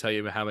can't even tell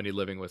you how many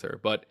living with her,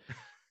 but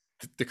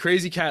the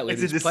crazy cat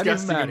lady. It's a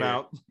disgusting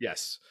amount.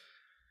 Yes.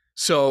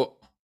 So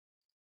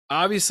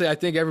obviously, I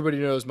think everybody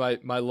knows my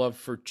love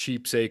for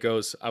cheap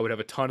Seikos. I would have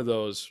a ton of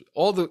those.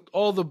 All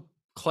the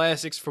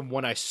classics from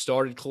when I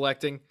started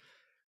collecting,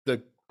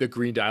 the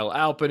Green Dial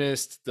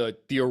Alpinist,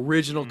 the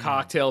original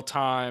Cocktail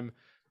Time,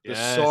 the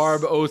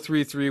Sarb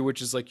 033,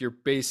 which is like your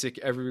basic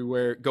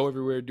everywhere, go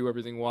everywhere, do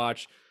everything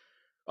watch.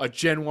 A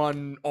Gen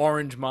 1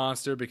 Orange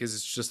Monster because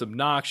it's just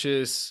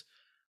obnoxious.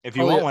 If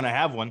you want one, I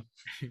have one.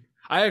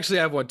 I actually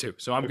have one too,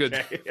 so I'm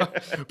good.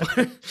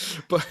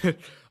 but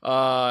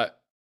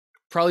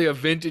probably a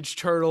vintage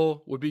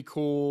turtle would be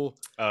cool.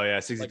 Oh yeah,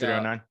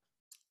 6309.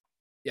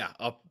 Yeah,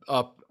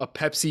 a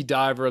Pepsi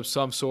diver of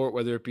some sort,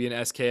 whether it be an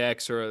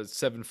SKX or a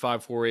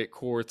 7548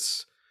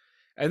 quartz.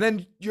 And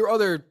then your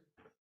other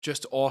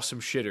just awesome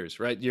shitters,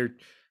 right? Your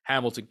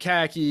Hamilton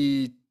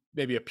khaki,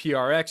 maybe a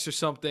PRX or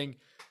something.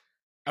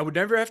 I would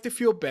never have to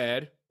feel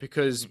bad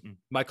because Mm-mm.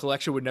 my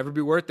collection would never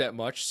be worth that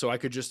much. So I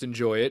could just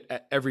enjoy it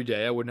every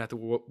day. I wouldn't have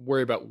to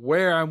worry about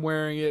where I'm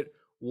wearing it,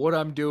 what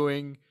I'm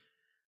doing.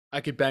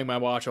 I could bang my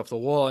watch off the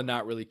wall and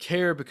not really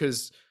care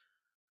because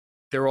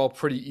they're all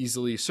pretty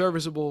easily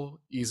serviceable,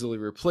 easily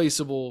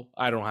replaceable.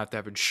 I don't have to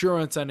have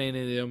insurance on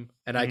any of them,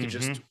 and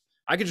Mm-hmm.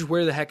 I could just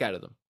wear the heck out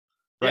of them,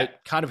 Yeah. right?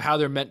 Kind of how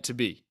they're meant to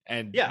be,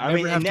 and Yeah. I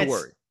mean, never have to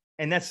worry.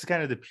 and that's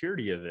kind of the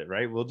purity of it,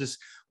 right? We'll just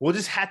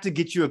have to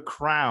get you a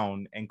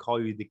crown and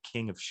call you the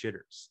king of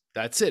shitters.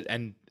 That's it.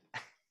 And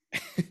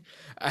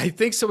I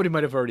think somebody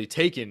might have already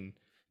taken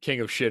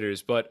King of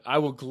Shitters, but I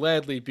will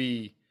gladly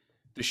be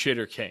the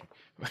Shitter King.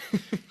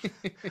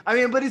 I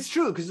mean, but it's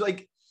true because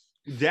like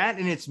that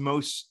in its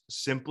most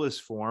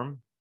simplest form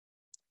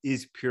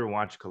is pure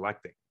watch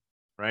collecting,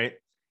 right?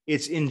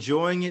 It's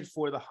enjoying it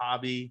for the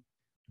hobby,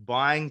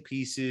 buying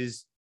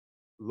pieces,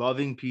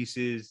 loving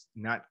pieces,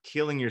 not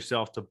killing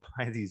yourself to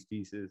buy these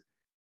pieces.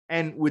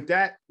 And with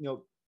that,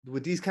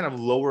 with these kind of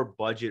lower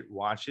budget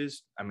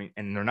watches, I mean,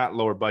 and they're not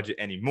lower budget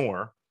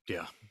anymore,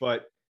 Yeah.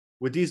 but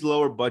with these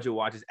lower budget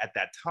watches at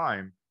that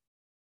time,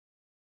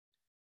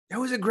 that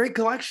was a great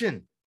collection.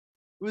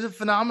 It was a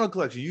phenomenal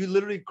collection. You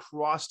literally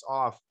crossed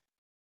off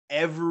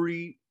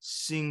every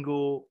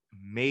single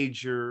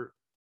major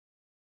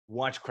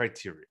watch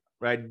criteria,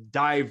 right?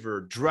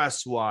 Diver,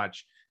 dress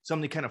watch,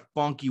 something kind of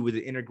funky with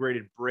an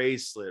integrated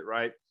bracelet,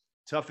 right?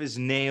 Tough as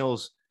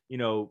nails,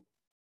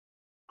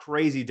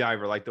 crazy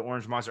diver like the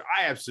Orange Monster.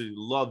 I absolutely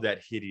love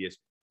that hideous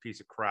piece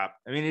of crap.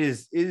 I mean,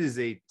 it is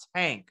a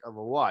tank of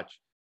a watch,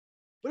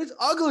 but it's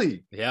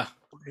ugly. Yeah.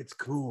 But it's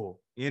cool,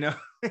 Yeah.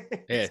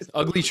 It's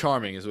Ugly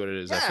charming is what it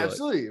is. yeah, I feel like.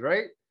 absolutely,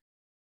 right?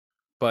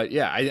 But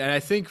yeah, and I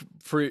think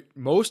for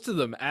most of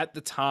them at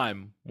the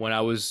time when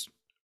I was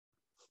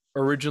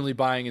originally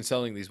buying and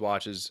selling these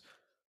watches,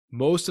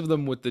 most of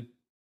them with the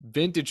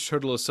vintage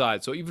turtle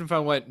aside. So even if I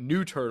went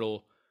new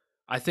turtle,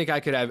 I think I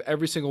could have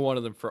every single one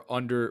of them for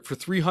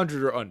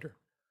 300 or under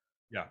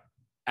Yeah,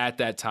 at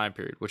that time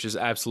period, which is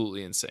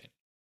absolutely insane.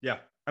 yeah.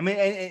 I mean,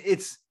 and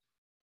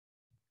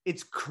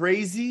it's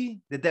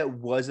crazy that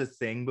was a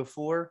thing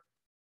before,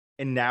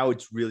 and now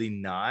it's really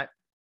not.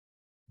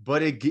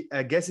 But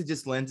I guess it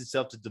just lends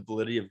itself to the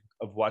validity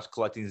of watch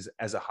collecting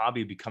as a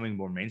hobby becoming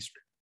more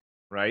mainstream,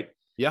 right?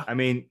 Yeah. I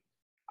mean,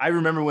 I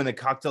remember when the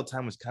cocktail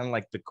time was kind of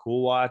like the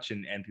cool watch,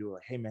 and people were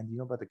like, hey, man, do you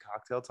know about the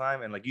cocktail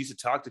time? And like, you used to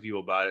talk to people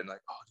about it, and like,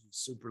 oh, dude,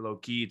 it's super low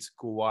key. It's a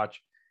cool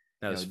watch.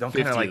 Now there's Don't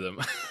kind of 50 like, of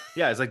them.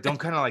 yeah, it's like, don't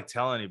kind of like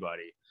tell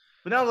anybody.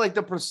 But now, like,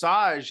 the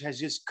Presage has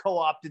just co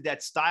opted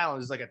that style,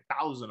 and there's like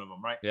 1,000 of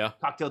them, right? Yeah.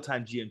 Cocktail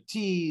time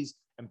GMTs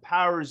and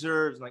power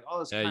reserves, and like all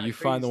this Yeah, kind you of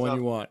crazy find the stuff. one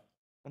you want.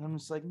 And I'm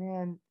just like,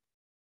 man,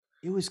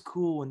 it was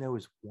cool when there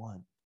was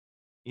one,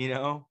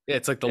 Yeah,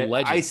 it's like the that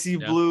legend. icy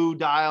blue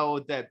dial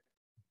with that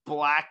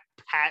black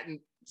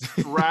patent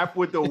strap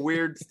with the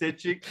weird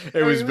stitching.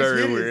 It was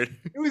very weird.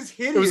 It was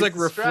hideous. It was like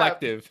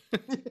reflective.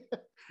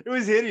 It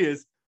was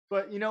hideous.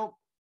 But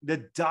the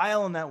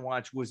dial on that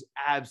watch was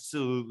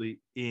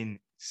absolutely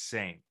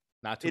insane.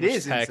 Not too It much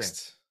is text,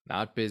 insane.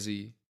 not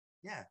busy.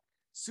 Yeah.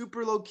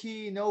 Super low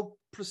key, no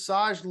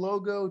Presage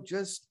logo,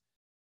 just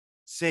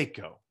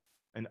Seiko,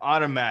 an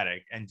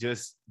automatic, and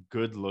just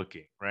good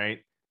looking, right?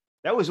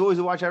 That was always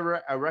a watch I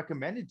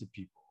recommended to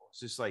people. It's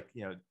just like,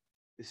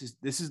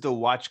 this is the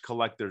watch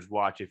collector's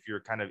watch if you're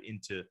kind of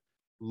into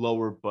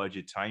lower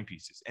budget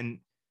timepieces. And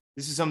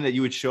this is something that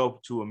you would show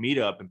up to a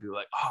meetup and be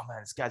like, oh man,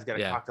 this guy's got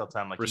a cocktail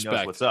time, like he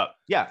knows what's up.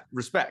 Yeah,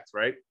 respect,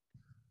 right?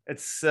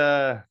 It's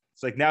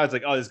like now it's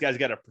like, oh, this guy's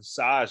got a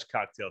Presage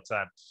cocktail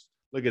time.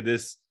 Look at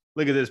this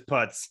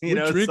putz.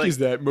 What drink is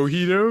that?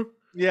 Mojito?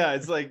 Yeah,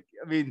 it's like,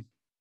 I mean,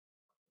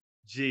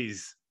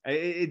 geez,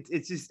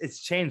 it's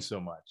changed so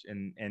much,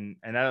 and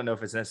I don't know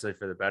if it's necessarily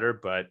for the better,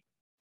 but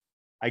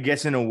I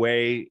guess in a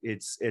way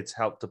it's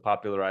helped to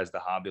popularize the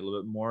hobby a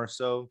little bit more.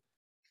 So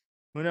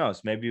who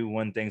knows? Maybe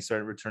when things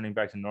start returning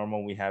back to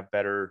normal, we have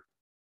better,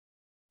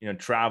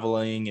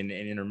 traveling and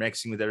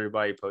intermixing with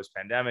everybody post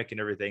pandemic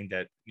and everything.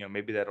 That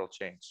maybe that'll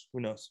change.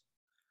 Who knows?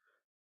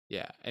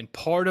 Yeah, and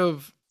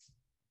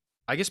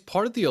I guess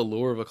part of the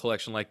allure of a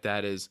collection like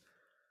that is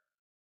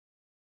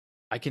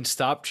I can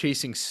stop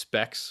chasing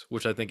specs,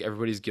 which I think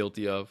everybody's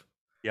guilty of.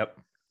 Yep.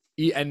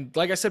 And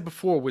like I said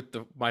before, with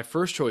my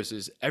first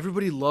choices,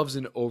 everybody loves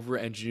an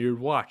over-engineered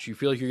watch. You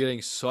feel like you're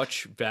getting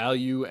such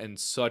value and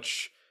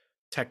such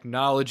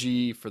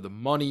technology for the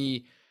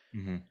money,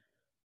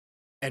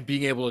 and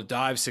being able to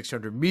dive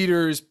 600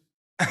 meters.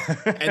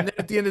 And then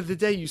at the end of the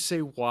day, you say,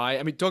 why?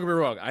 I mean, don't get me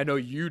wrong. I know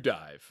you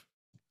dive.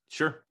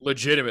 Sure.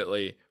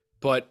 Legitimately.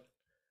 But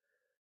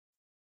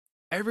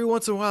every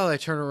once in a while, I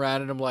turn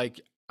around and I'm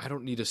like, I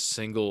don't need a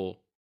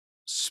single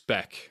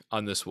spec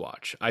on this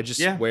watch. I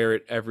just wear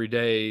it every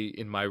day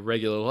in my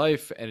regular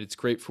life, and it's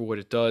great for what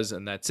it does,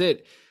 and that's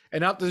it.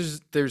 And not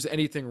there's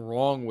anything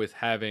wrong with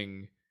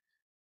having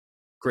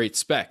great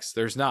specs.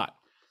 There's not.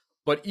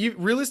 But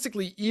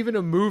realistically, even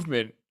a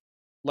movement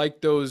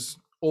like those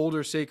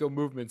older Seiko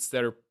movements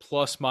that are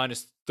plus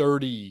minus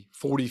 30,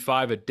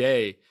 45 a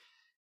day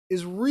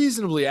is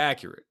reasonably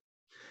accurate.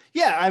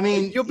 Yeah, I Like,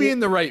 mean, you'll be in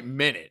the right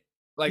minute.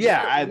 Like,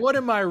 yeah, what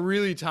am I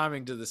really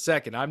timing to the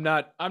second? I'm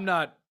not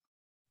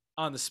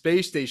on the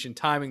space station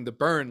timing the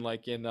burn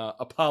like in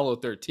Apollo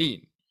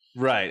 13.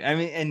 right. I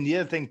mean, and the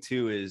other thing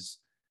too is,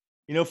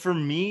 for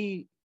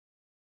me,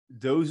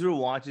 those are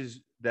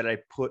watches that I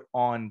put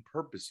on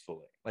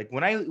purposefully. Like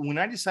when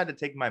I decide to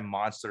take my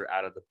Monster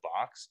out of the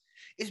box,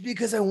 it's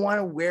because I want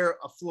to wear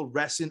a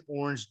fluorescent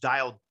orange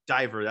dial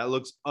diver that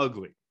looks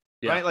ugly,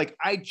 Yeah. right? Like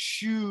I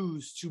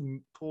choose to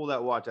pull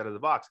that watch out of the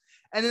box,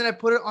 and then I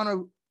put it on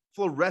a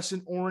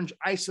fluorescent orange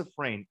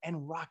isoframe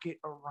and rock it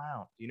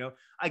around.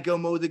 I go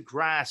mow the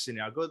grass in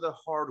it. I'll go to the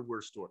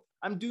hardware store.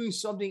 I'm doing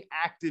something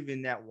active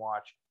in that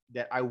watch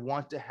that I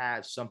want to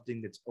have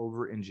something that's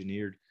over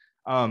engineered.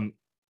 And,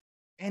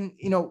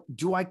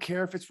 do I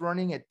care if it's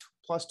running at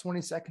plus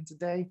 20 seconds a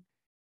day?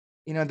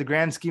 The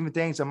grand scheme of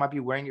things, I might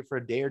be wearing it for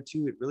a day or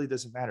two. It really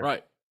doesn't matter.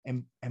 Right.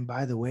 And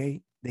by the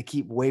way, they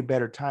keep way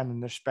better time than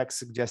their specs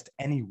suggest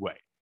anyway.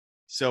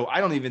 So I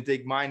don't even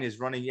think mine is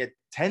running at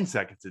 10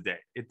 seconds a day.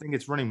 I think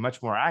it's running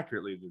much more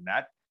accurately than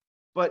that.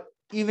 But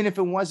even if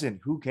it wasn't,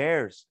 who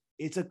cares?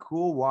 It's a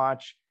cool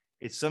watch.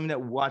 It's something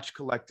that watch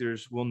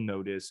collectors will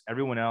notice.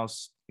 Everyone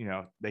else,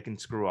 they can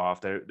screw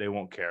off. They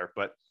won't care.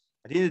 But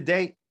at the end of the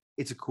day,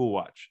 it's a cool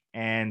watch.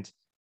 And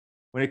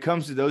when it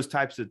comes to those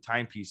types of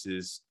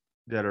timepieces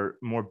that are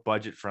more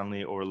budget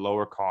friendly or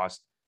lower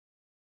cost,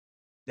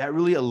 that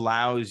really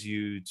allows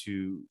you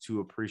to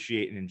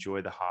appreciate and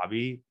enjoy the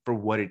hobby for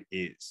what it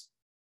is,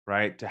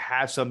 right? To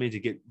have something to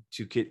get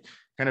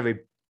kind of a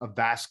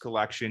vast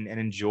collection and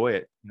enjoy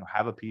it,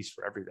 have a piece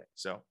for everything.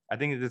 So I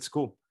think that's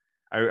cool.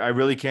 I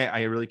really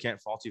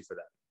can't fault you for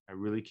that. I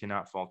really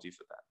cannot fault you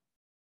for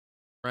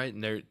that. Right.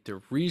 And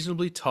they're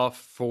reasonably tough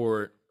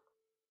for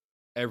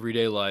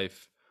everyday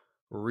life,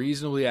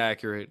 reasonably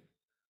accurate,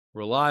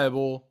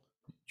 reliable.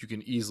 You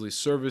can easily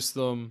service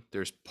them.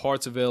 There's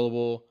parts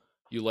available.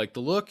 You like the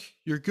look,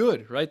 you're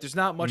good, right? There's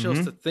not much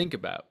else to think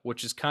about,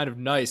 which is kind of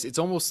nice. It's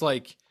almost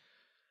like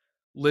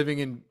living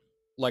in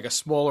like a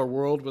smaller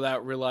world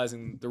without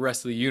realizing the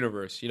rest of the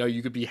universe.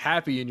 You could be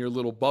happy in your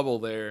little bubble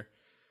there,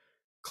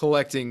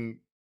 collecting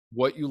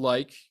what you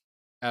like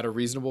at a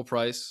reasonable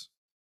price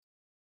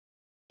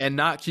and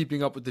not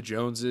keeping up with the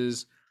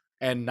Joneses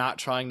and not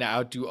trying to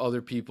outdo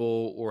other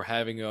people or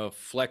having a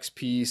flex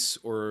piece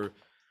or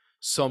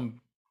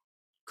some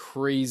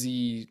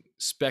crazy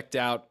specked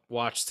out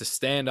watch to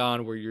stand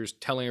on where you're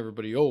telling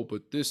everybody, oh,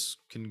 but this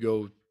can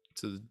go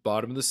to the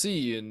bottom of the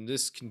sea and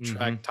this can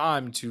track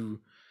time to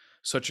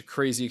such a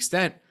crazy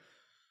extent.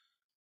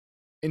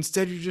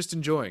 Instead, you're just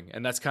enjoying.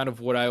 And that's kind of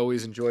what I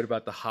always enjoyed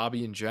about the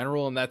hobby in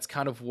general. And that's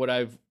kind of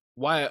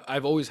why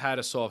I've always had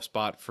a soft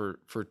spot for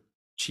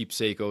cheap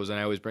Seikos. And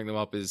I always bring them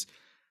up is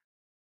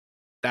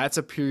that's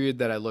a period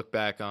that I look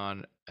back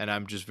on and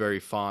I'm just very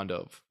fond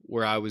of,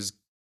 where I was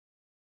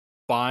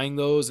buying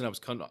those and I was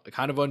kind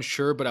of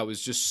unsure, but I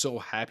was just so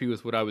happy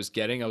with what I was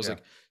getting. I was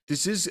like,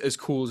 this is as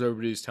cool as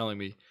everybody's telling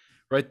me,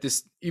 right?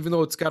 This, even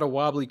though it's got a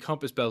wobbly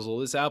compass bezel,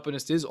 this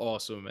Alpinist is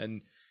awesome.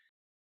 And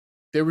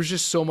there was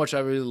just so much I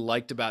really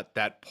liked about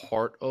that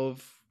part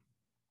of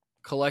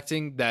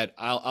collecting that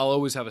I'll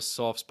always have a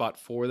soft spot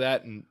for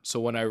that. And so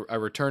when I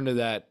return to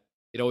that,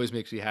 it always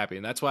makes me happy.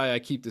 And that's why I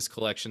keep this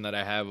collection that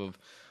I have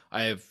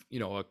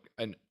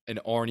an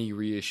Arnie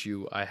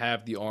reissue. I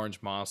have the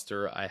Orange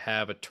Monster. I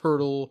have a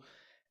Turtle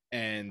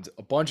and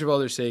a bunch of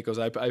other Seikos.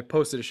 I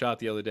posted a shot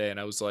the other day and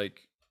I was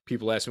like,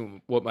 people asked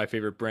me what my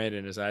favorite brand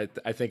is. I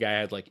think I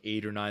had like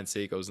 8 or 9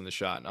 Seikos in the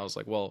shot. And I was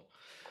like, well,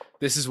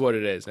 this is what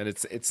it is. And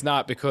it's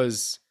not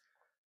because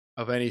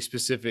of any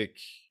specific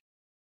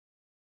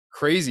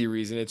crazy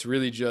reason. It's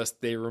really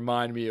just they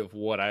remind me of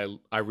what I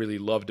really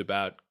loved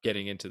about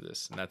getting into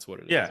this, and that's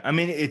what it is. Yeah, I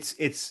mean it's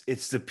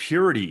the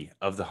purity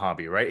of the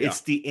hobby, right? Yeah. It's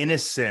the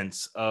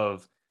innocence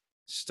of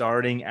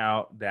starting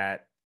out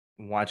that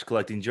watch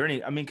collecting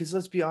journey. I mean, because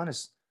let's be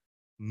honest,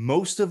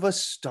 most of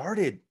us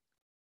started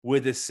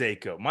with a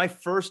Seiko. My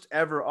first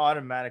ever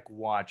automatic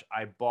watch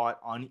I bought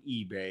on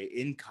eBay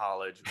in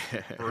college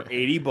for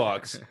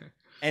 $80,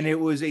 and it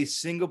was a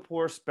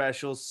Singapore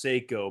Special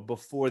Seiko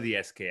before the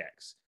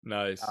SKX.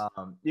 Nice.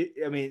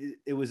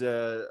 It was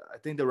I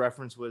think the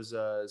reference was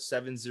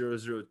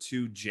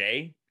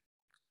 7002J,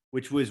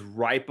 which was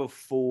right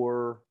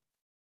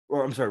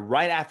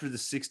after the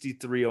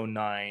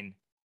 6309,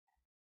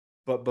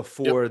 but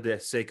before the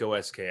Seiko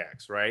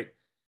SKX, right?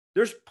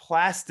 There's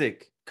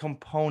plastic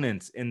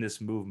components in this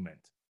movement.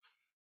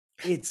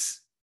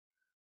 It's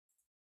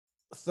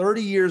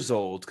 30 years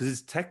old because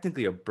it's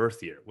technically a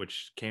birth year,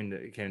 which came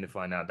to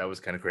find out that was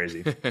kind of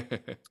crazy.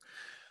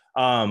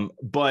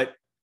 But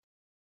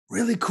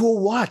really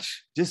cool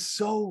watch, just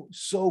so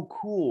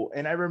cool.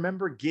 And I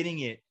remember getting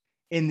it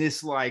in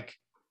this like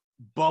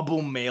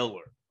bubble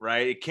mailer,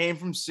 right? It came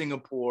from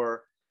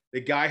Singapore.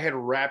 The guy had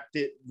wrapped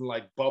it in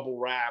like bubble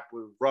wrap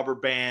with rubber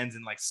bands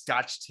and like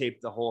scotch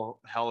taped the whole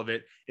hell of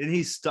it. And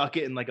he stuck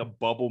it in like a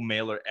bubble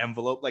mailer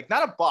envelope, like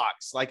not a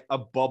box, like a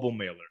bubble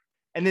mailer,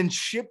 and then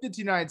shipped it to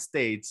the United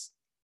States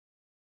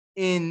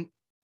in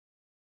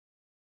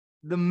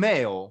the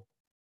mail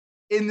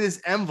in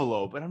this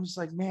envelope. And I'm just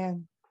like,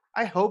 man,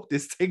 I hope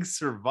this thing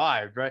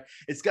survived, right?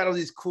 It's got all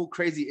these cool,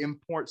 crazy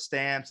import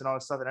stamps and all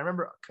this stuff. And I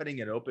remember cutting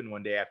it open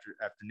one day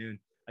afternoon.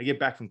 I get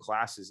back from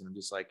classes and I'm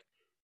just like,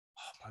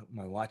 oh,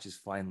 my watch is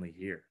finally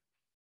here.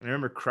 And I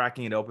remember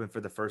cracking it open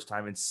for the first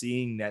time and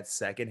seeing that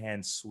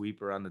secondhand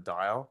sweeper on the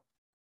dial.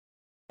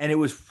 And it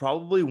was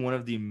probably one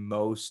of the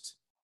most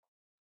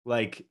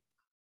like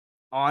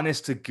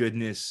honest to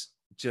goodness,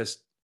 just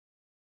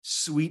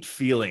sweet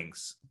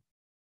feelings,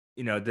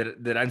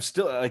 that I'm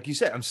still, like you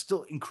said, I'm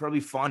still incredibly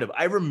fond of.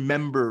 I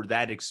remember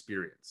that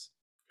experience,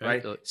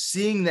 right?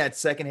 Seeing that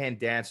secondhand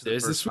dance for the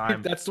first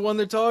time. That's the one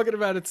they're talking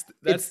about.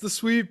 That's the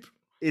sweep.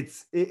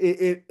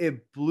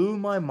 It blew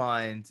my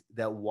mind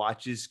that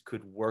watches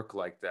could work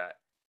like that.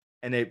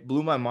 And it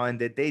blew my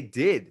mind that they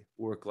did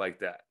work like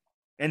that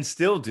and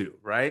still do,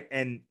 right?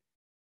 And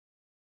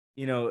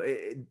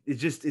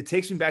it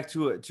takes me back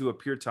to a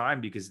pure time,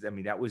 because I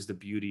mean that was the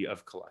beauty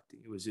of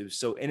collecting. It was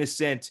so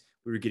innocent.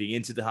 We were getting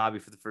into the hobby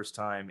for the first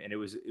time, and it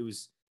was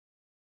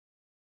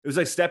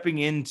like stepping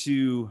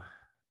into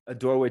a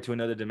doorway to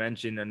another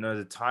dimension,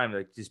 another time,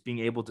 like just being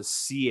able to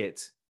see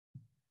it.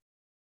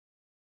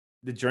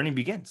 The journey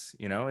begins,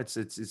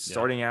 it's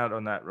starting out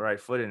on that right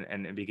foot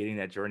and beginning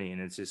that journey.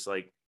 And it's just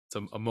like, it's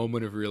a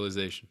moment of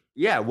realization.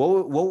 Yeah.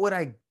 What would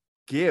I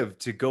give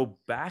to go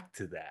back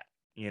to that?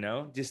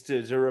 Just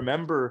to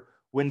remember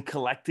when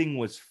collecting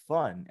was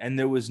fun and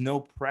there was no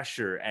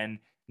pressure and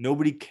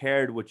nobody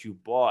cared what you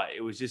bought.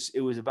 It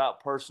was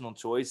about personal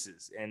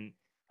choices. And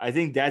I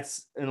think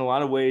that's, in a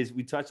lot of ways,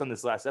 we touched on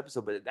this last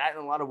episode, but that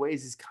in a lot of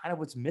ways is kind of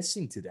what's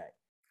missing today.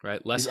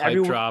 Right. Less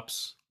hype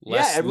drops,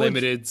 less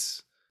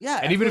limiteds. Yeah.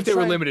 And even if they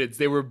were limiteds,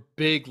 they were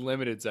big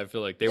limiteds. I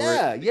feel like you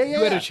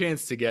had a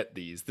chance to get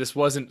these. This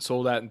wasn't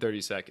sold out in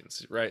 30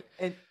 seconds. Right.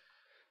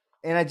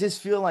 And I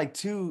just feel like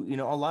too,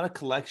 a lot of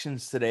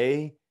collections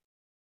today,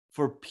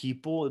 for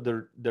people,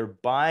 they're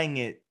buying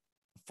it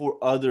for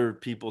other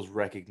people's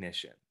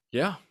recognition.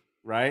 Yeah.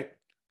 Right.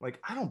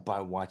 Like, I don't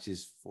buy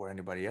watches for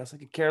anybody else. I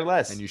could care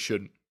less. And you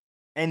shouldn't.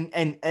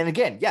 And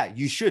again, yeah,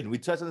 you shouldn't. We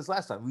touched on this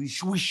last time. We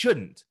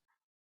shouldn't.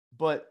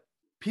 But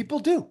people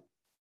do.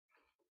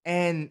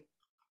 And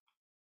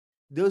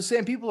those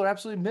same people are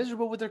absolutely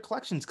miserable with their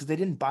collections because they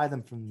didn't buy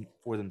them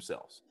for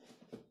themselves.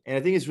 And I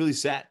think it's really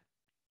sad.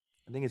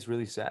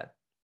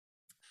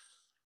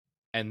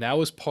 And that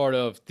was part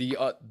of the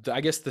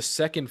I guess the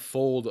second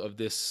fold of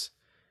this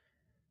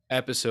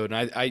episode.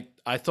 And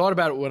I thought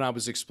about it when I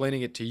was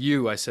explaining it to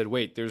you. I said,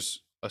 wait,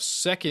 there's a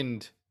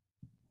second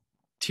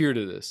tier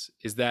to this.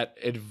 Is that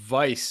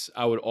advice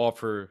I would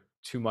offer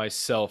to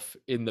myself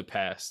in the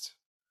past.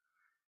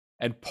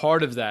 And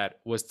part of that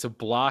was to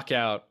block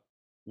out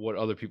what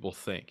other people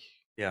think.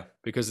 Yeah.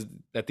 Because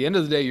at the end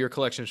of the day, your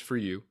collection is for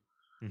you.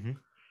 Mm-hmm.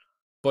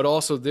 But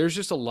also, there's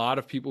just a lot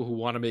of people who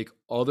want to make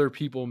other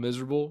people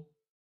miserable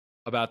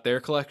about their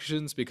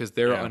collections because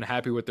they're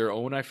unhappy with their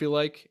own, I feel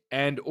like,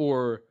 and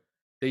or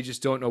they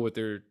just don't know what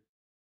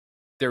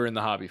they're in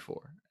the hobby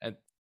for.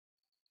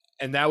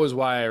 And that was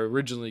why I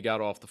originally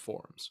got off the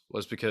forums,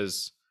 was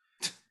because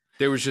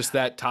there was just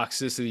that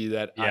toxicity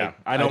that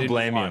I don't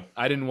blame you.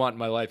 I didn't want in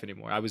my life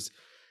anymore.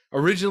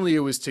 Originally it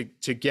was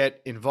to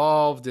get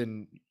involved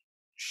and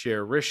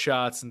share wrist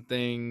shots and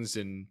things,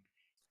 and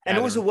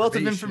it was a wealth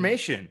of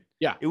information.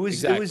 Yeah, it was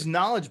exactly. It was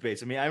knowledge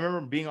based. I mean, I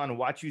remember being on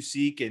Watch You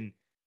Seek and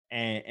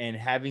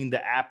having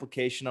the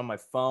application on my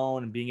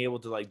phone and being able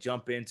to like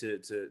jump into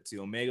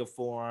Omega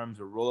forums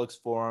or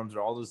Rolex forums or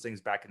all those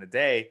things back in the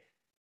day,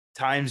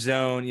 Time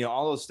Zone,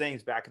 all those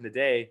things back in the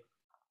day,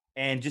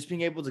 and just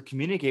being able to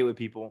communicate with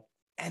people.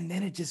 And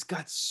then it just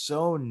got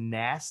so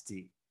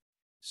nasty,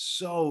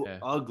 so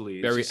ugly.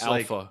 It's very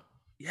alpha. Like,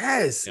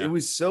 yes, it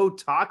was so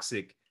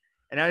toxic.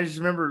 And I just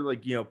remember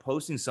like,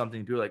 posting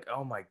something, people were like,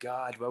 oh my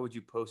God, why would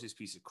you post this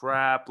piece of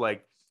crap?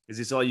 Like, is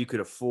this all you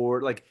could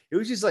afford? Like, it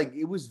was just like,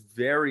 it was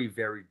very,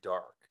 very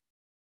dark.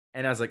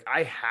 And I was like,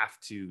 I have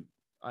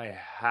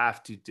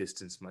to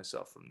distance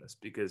myself from this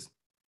because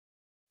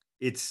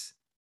it's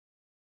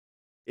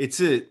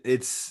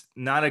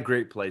not a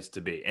great place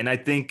to be. And I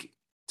think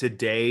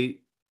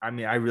today, I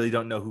mean, I really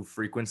don't know who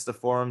frequents the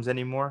forums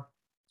anymore,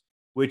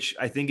 which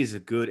I think is a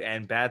good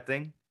and bad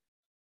thing.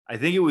 I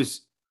think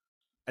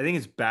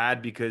it's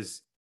bad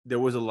because there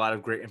was a lot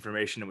of great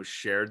information that was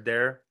shared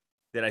there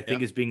that I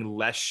think is being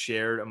less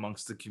shared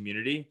amongst the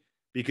community,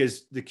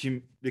 because the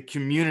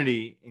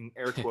community, in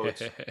air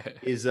quotes,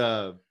 is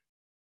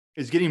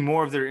getting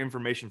more of their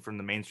information from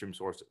the mainstream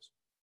sources.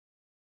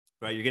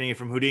 Right, you're getting it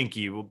from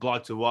Hodinkee,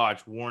 Blog to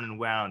Watch, Worn and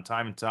Wound,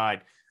 Time and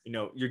Tide.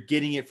 You're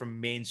getting it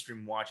from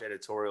mainstream watch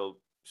editorial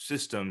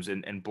systems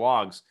and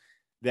blogs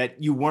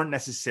that you weren't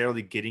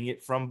necessarily getting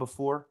it from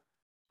before.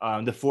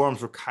 The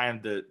forums were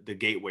kind of the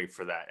gateway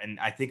for that.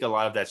 And I think a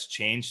lot of that's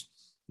changed.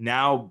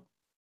 Now,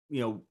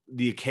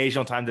 the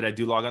occasional time that I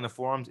do log on the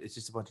forums, it's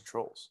just a bunch of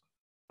trolls.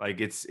 Like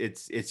it's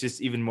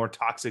just even more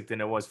toxic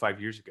than it was 5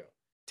 years ago,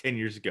 10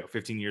 years ago,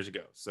 15 years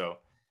ago. So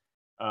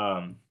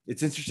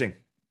it's interesting.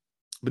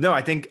 But no,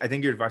 I think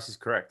your advice is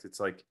correct. It's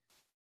like,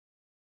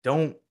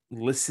 don't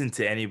listen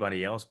to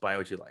anybody else. Buy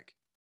what you like.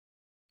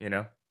 You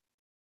know?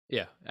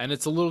 Yeah, and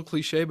it's a little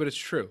cliche, but it's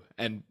true.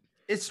 And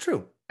It's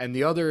true.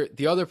 the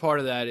other part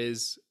of that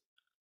is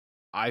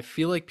I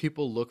feel like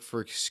people look for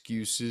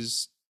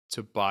excuses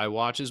to buy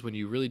watches when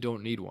you really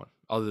don't need one,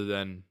 other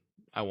than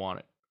I want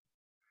it.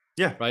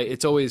 Yeah. Right?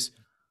 It's always,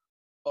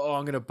 oh,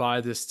 I'm gonna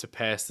buy this to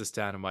pass this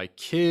down to my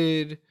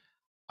kid.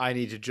 I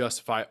need to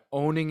justify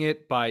owning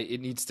it by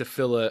it needs to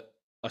fill a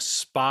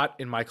spot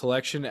in my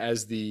collection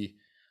as the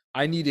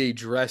I need a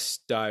dress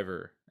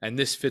diver and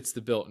this fits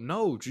the bill.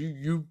 No,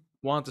 you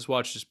want this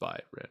watch, just buy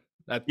it, Red.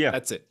 Yeah.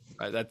 That's it.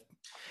 Right? That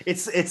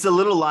It's the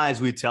little lies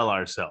we tell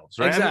ourselves,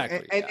 right?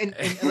 exactly. I mean,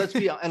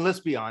 and let's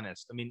be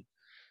honest. I mean,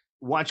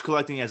 watch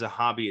collecting as a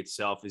hobby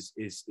itself is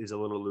a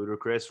little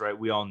ludicrous, right?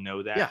 We all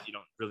know that. Yeah. You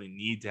don't really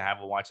need to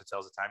have a watch that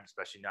tells the time,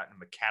 especially not in a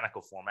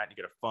mechanical format. You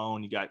got a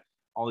phone, you got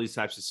all these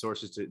types of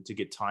sources to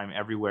get time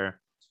everywhere.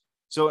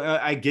 So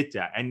I get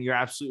that, and you're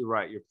absolutely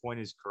right. Your point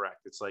is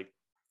correct. It's like,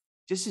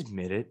 just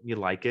admit it. You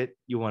like it.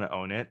 You want to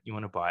own it. You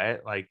want to buy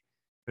it. Like,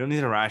 we don't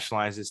need to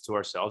rationalize this to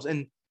ourselves.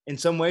 And in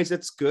some ways,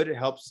 that's good. It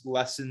helps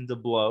lessen the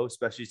blow,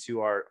 especially to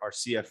our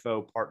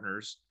CFO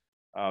partners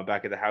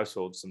back at the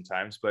household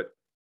sometimes. But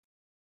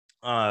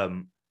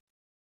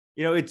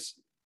it's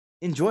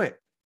enjoy it,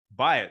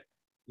 buy it.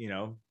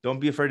 Don't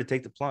be afraid to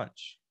take the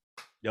plunge.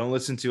 Don't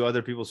listen to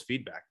other people's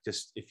feedback.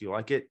 Just if you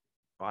like it,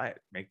 buy it.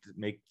 Make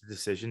the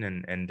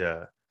decision and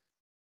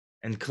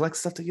collect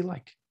stuff that you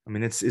like. I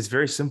mean, it's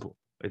very simple.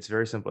 It's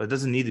very simple. It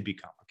doesn't need to be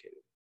complicated.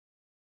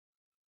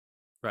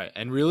 Right.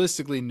 And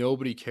realistically,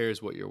 nobody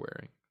cares what you're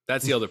wearing.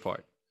 That's the other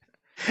part.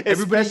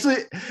 especially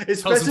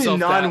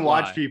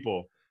non-watch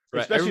people.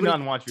 Right. Especially Everybody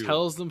non-watch people.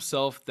 tells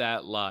themselves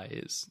that lie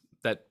is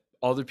that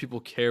other people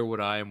care what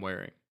I am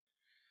wearing.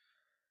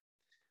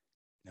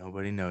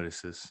 Nobody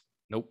notices.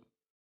 Nope.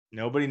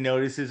 Nobody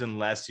notices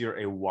unless you're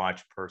a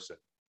watch person.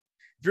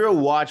 If you're a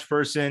watch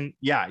person,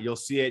 yeah, you'll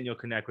see it and you'll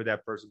connect with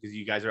that person because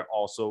you guys are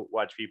also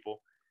watch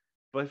people.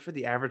 But for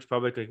the average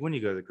public, like when you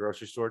go to the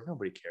grocery store,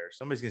 nobody cares.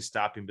 Somebody's gonna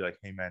stop you and be like,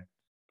 "Hey, man,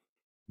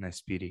 nice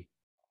Speedy."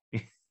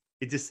 It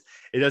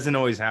doesn't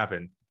always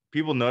happen.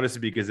 People notice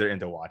it because they're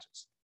into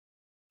watches.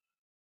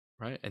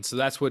 Right. And so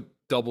that's what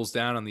doubles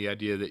down on the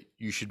idea that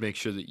you should make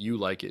sure that you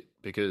like it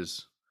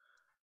because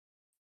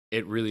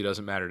it really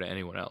doesn't matter to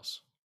anyone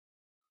else.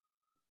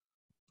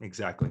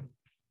 Exactly.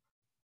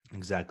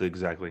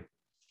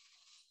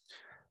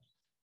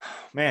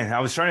 Man, I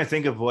was trying to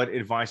think of what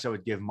advice I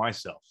would give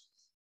myself.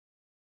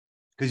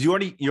 Because you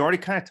already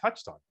kind of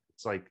touched on it.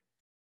 It's like,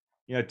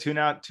 tune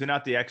out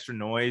the extra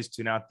noise,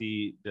 tune out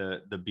the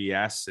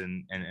BS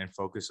and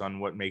focus on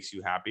what makes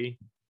you happy.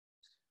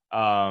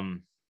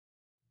 I've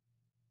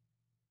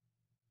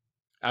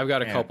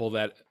got a couple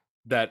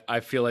that I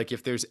feel like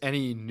if there's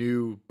any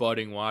new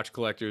budding watch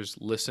collectors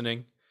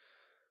listening,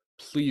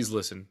 please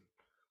listen.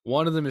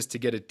 One of them is to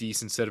get a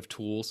decent set of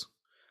tools.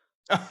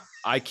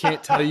 I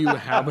can't tell you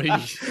how many.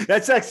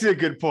 That's actually a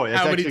good point.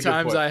 How many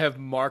times I have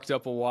marked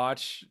up a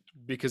watch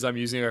because I'm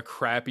using a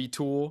crappy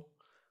tool.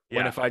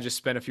 When if I just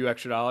spent a few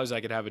extra dollars,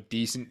 I could have a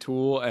decent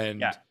tool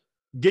and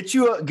get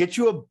you a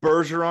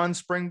Bergeron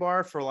spring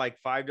bar for like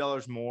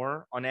 $5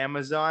 more on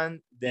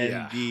Amazon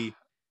than the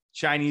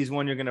Chinese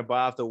one you're gonna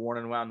buy off the Worn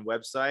and Wound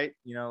website.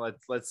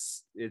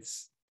 Let's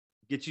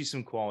get you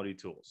some quality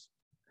tools.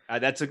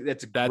 That's a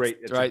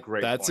great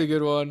point. A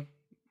good one.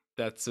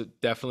 That's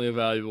definitely a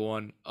valuable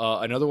one.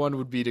 Another one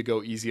would be to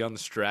go easy on the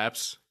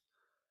straps.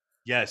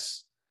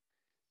 Yes.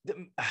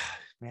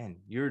 Man,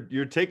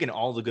 you're taking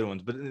all the good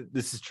ones, but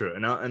this is true,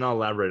 and I'll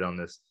elaborate on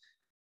this.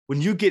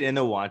 When you get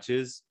into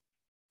watches,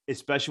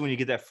 especially when you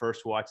get that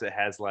first watch that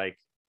has like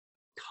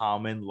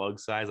common lug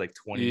size, like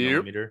 20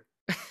 millimeter,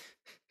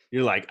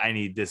 you're like, I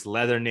need this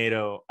leather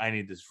NATO, I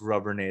need this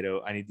rubber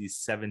NATO, I need these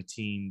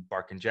 17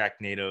 Bark and Jack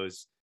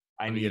NATOs,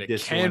 I need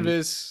this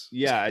canvas.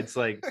 One. Yeah, it's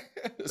like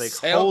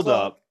hold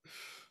up.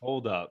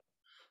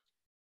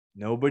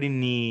 Nobody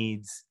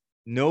needs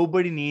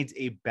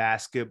a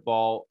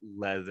basketball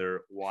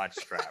leather watch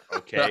strap.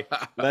 Okay.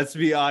 Let's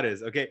be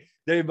honest. Okay.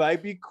 They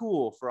might be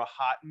cool for a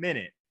hot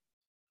minute,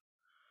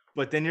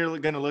 but then you're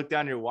going to look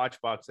down your watch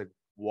box like,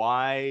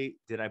 why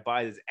did I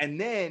buy this? And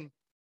then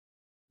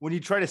when you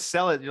try to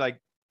sell it, you're like,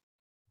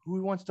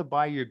 who wants to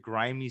buy your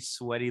grimy,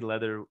 sweaty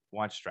leather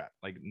watch strap?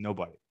 Like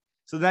nobody.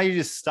 So now you're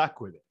just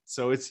stuck with it.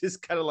 So it's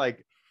just kind of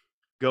like,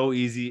 go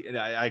easy. And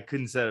I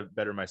couldn't say it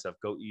better myself.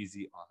 Go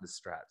easy on the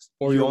straps.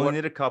 Or you only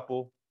need a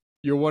couple.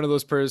 You're one of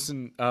those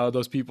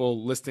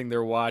people listing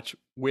their watch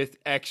with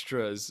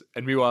extras,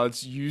 and meanwhile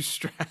it's used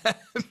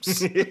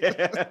straps.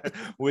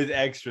 With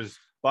extras,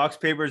 box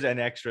papers and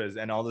extras,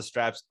 and all the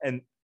straps,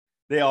 and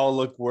they all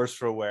look worse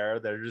for wear.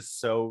 They're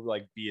just so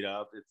like beat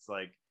up. It's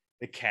like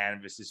the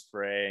canvas is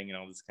fraying and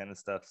all this kind of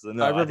stuff. So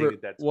no, I remember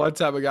one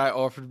time a guy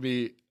offered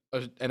me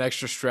an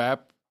extra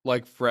strap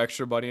like for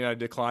extra money, and I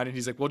declined. And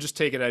he's like, "Well, just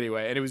take it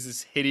anyway." And it was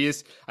this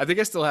hideous. I think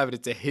I still have it.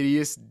 It's a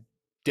hideous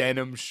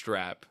denim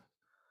strap.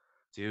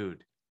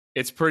 Dude.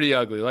 It's pretty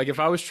ugly. Like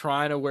if I was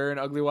trying to wear an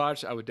ugly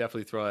watch, I would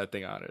definitely throw that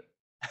thing on it.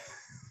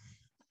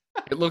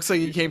 It looks like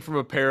it came from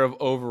a pair of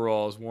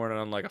overalls worn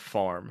on like a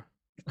farm.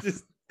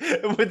 Just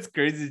what's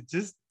crazy is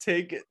just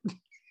take it.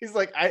 He's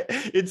like,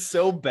 it's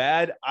so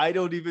bad. I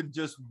don't even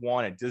just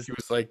want it. He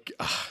was like,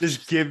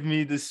 Just give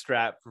me the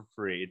strap for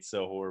free. It's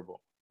so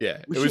horrible. Yeah,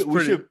 it was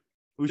pretty.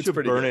 We should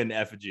burn good. it in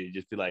effigy.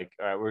 Just be like,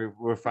 all right,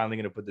 we're finally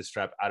gonna put this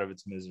strap out of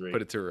its misery.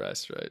 Put it to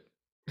rest, right?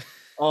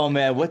 Oh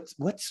man,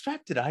 what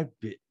strap did I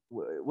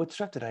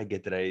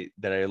get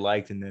that I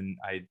liked and then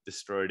I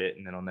destroyed it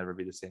and then I'll never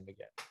be the same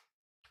again?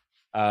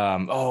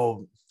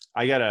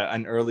 I got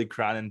an early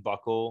Crown and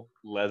Buckle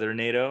leather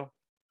NATO,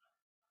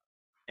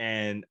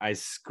 and I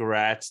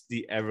scratched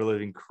the ever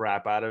living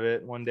crap out of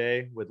it one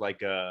day with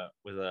a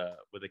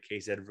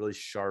case that had really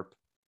sharp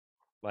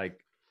like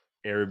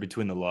area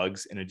between the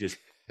lugs, and it just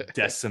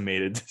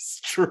decimated the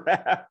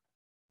strap.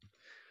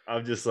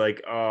 I'm just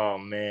like, oh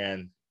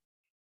man.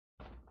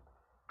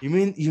 You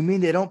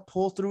mean they don't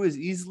pull through as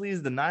easily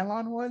as the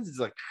nylon ones? It's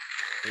like,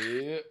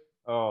 yeah.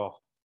 Oh.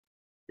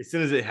 As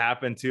soon as it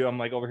happened too, I'm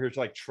like over here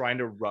like trying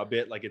to rub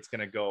it like it's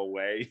gonna go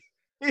away.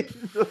 It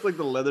feels like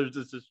the leather's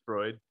just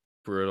destroyed.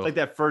 Brutal. Like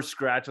that first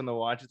scratch on the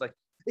watch. It's like,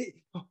 hey,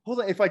 hold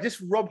on. If I just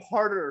rub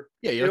harder,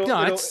 yeah, you're like,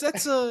 no, it's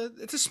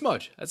a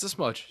smudge. That's a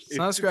smudge. It's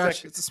not a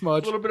scratch. It's a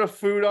smudge. A little bit of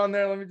food on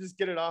there. Let me just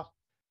get it off.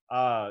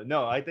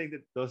 No, I think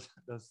that those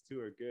two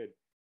are good.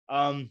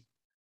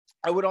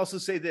 I would also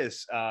say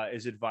this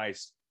as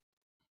advice.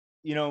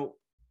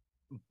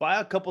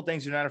 Buy a couple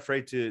things you're not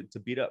afraid to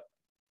beat up.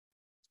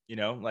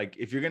 Like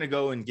if you're going to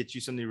go and get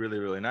you something really,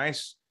 really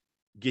nice,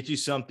 get you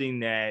something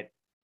that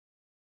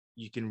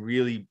you can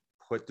really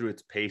put through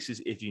its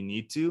paces if you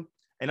need to,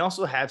 and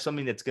also have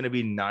something that's going to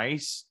be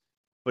nice.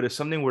 But if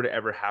something were to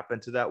ever happen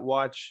to that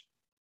watch,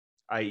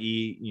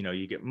 i.e.,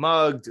 you get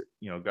mugged,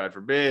 God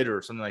forbid,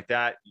 or something like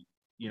that,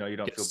 you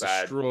don't feel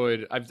bad.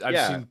 Destroyed. I've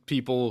seen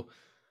people.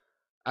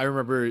 I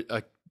remember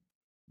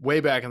way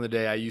back in the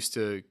day, I used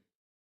to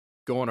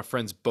go on a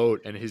friend's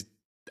boat, and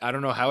I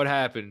don't know how it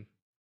happened.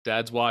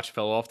 Dad's watch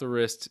fell off the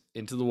wrist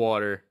into the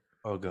water.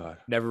 Oh God.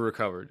 Never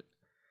recovered.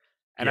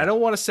 And I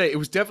don't want to say it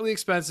was definitely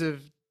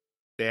expensive.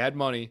 They had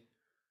money.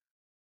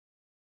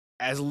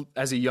 As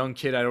a young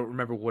kid, I don't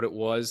remember what it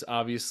was,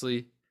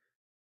 obviously.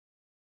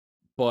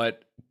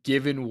 But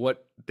given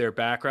what their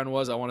background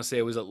was, I want to say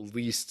it was at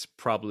least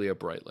probably a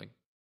Breitling.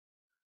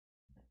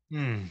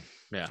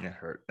 Yeah.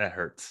 That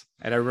hurts.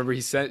 And I remember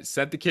he sent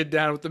the kid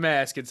down with the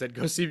mask and said,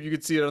 go see if you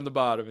could see it on the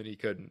bottom, and he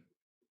couldn't.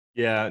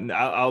 Yeah,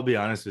 I'll be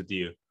honest with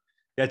you.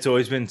 That's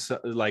always been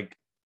like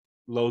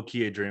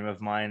low-key a dream of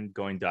mine,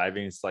 going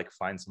diving. It's like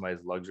find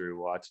somebody's luxury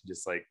watch and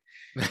just like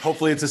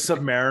hopefully it's a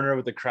Submariner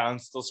with the crown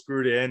still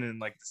screwed in and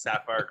like the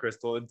sapphire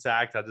crystal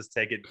intact. I'll just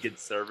take it, get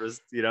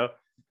serviced,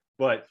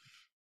 but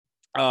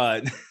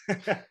no,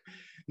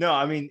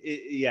 I mean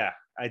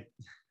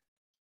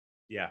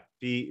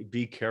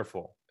be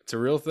careful. It's a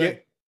real thing.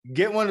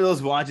 Get one of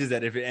those watches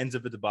that if it ends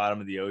up at the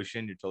bottom of the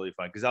ocean, you're totally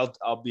fine. Because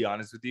I'll be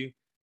honest with you,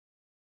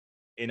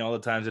 in all the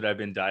times that I've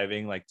been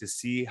diving, like to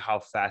see how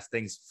fast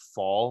things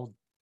fall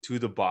to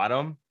the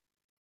bottom,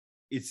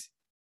 it's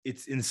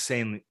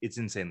insanely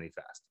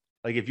fast.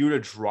 Like if you were to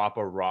drop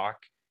a rock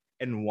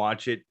and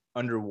watch it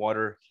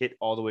underwater hit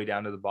all the way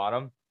down to the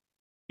bottom,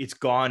 it's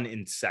gone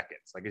in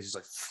seconds. Like it's just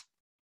like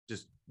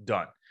just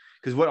done.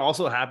 Because what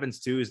also happens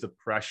too is the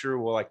pressure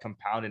will like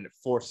compound and it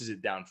forces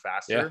it down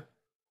faster. Yeah.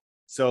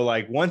 So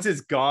like once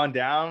it's gone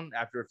down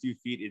after a few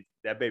feet,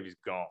 that baby's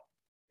gone.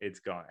 It's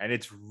gone. And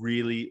it's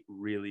really,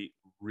 really,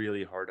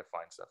 really hard to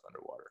find stuff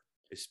underwater,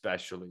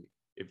 especially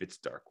if it's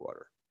dark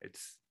water.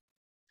 It's,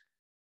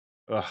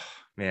 oh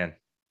man.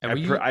 And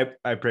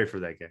I pray for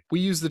that guy. We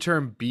use the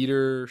term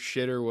beater,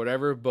 shit, or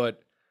whatever,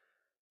 but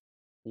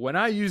when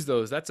I use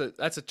those, that's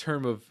a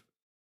term of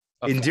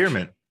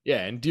endearment.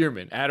 Yeah,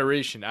 endearment,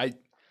 adoration. I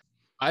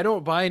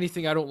don't buy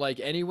anything I don't like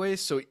anyway,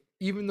 so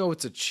even though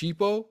it's a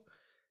cheapo,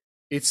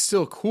 it's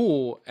still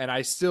cool, and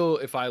I still,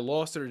 if I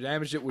lost it or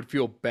damaged it, would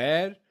feel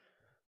bad,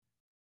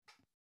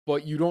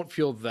 but you don't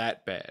feel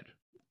that bad,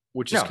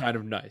 which is kind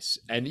of nice.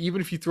 And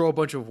even if you throw a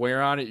bunch of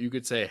wear on it, you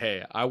could say,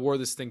 hey, I wore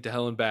this thing to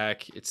hell and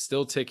back. It's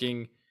still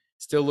ticking,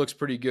 still looks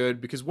pretty good,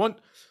 because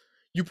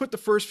you put the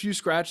first few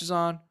scratches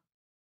on,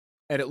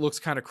 and it looks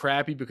kind of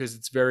crappy because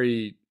it's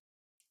very,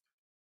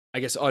 I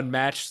guess,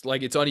 unmatched,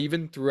 like it's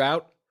uneven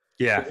throughout.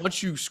 Yeah. But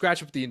once you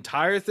scratch up the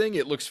entire thing,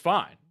 it looks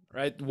fine,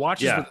 right?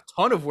 Watches with a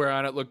ton of wear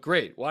on it look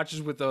great.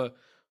 Watches with a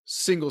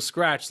single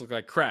scratch look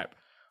like crap.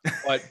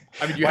 But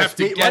I mean, you have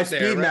to get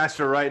there.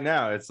 Speedmaster right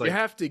now, it's like you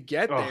have to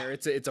get there.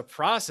 It's a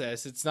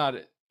process. It's not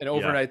an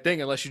overnight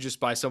thing unless you just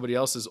buy somebody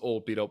else's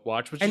old beat up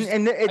watch. Which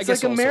and it's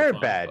like a merit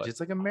badge.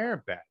 It's like a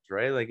merit badge,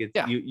 right? Like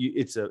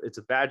it's it's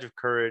a badge of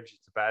courage.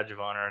 It's a badge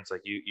of honor. It's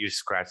like you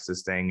scratched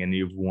this thing and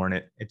you've worn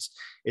it.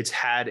 It's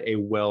had a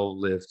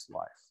well-lived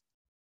life.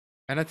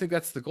 And I think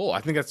that's the goal. I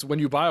think that's when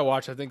you buy a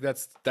watch. I think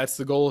that's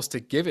the goal, is to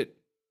give it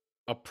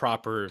a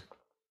proper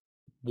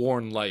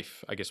worn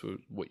life, I guess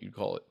what you'd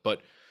call it,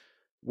 but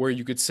where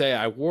you could say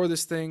I wore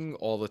this thing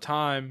all the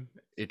time.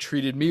 It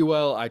treated me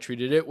well. I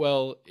treated it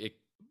well. It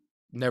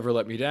never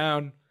let me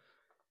down.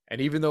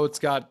 And even though it's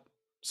got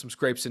some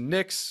scrapes and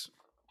nicks,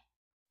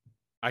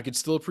 I could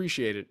still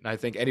appreciate it. And I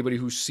think anybody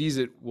who sees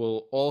it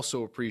will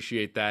also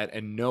appreciate that,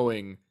 and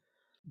knowing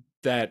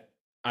that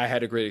I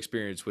had a great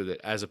experience with it,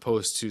 as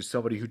opposed to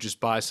somebody who just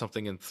buys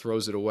something and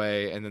throws it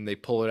away and then they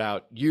pull it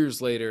out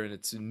years later and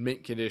it's in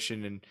mint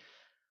condition. And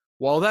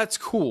while that's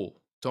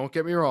cool, don't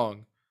get me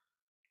wrong,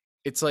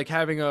 it's like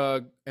having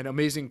an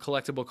amazing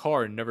collectible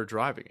car and never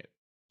driving it.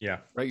 Yeah.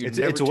 Right? You're It's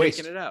never a waste.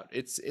 taking it out.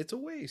 It's a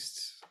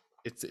waste.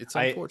 It's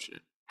I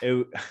unfortunate.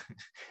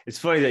 it's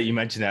funny that you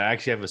mentioned that. I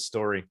actually have a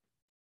story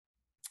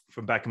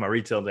from back in my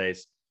retail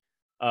days.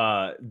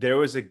 There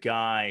was a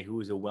guy who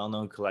was a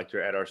well-known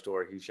collector at our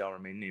store. He shall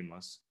remain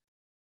nameless.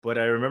 But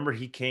I remember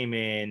he came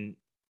in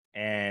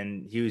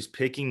and he was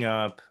picking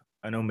up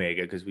an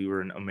Omega, because we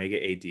were an Omega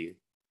AD.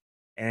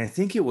 And I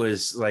think it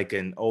was like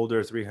an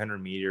older 300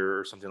 meter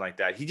or something like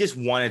that. He just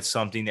wanted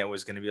something that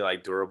was going to be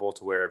like durable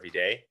to wear every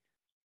day.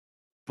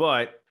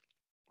 But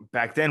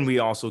back then we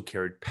also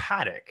carried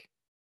Paddock.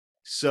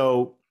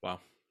 So Wow.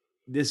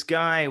 this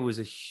guy was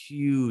a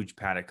huge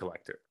Paddock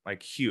collector,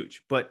 like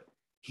huge, but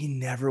he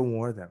never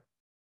wore them,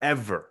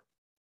 ever.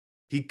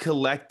 He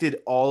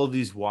collected all of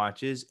these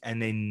watches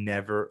and they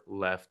never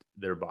left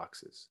their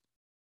boxes,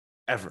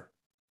 ever.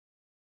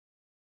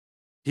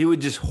 He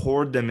would just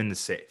hoard them in the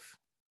safe.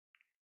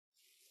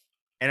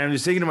 And I'm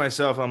just thinking to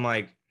myself, I'm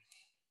like,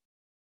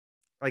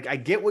 I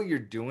get what you're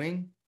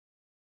doing,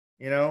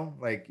 you know,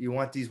 like you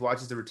want these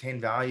watches to retain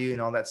value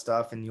and all that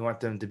stuff, and you want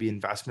them to be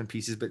investment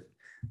pieces. But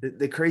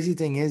the crazy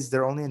thing is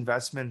they're only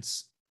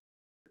investments,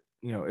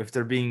 you know, if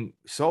they're being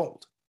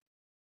sold,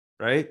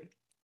 right?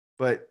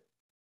 But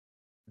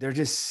they're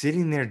just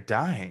sitting there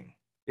dying.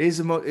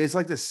 It's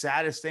like the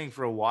saddest thing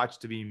for a watch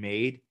to be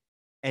made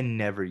and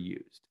never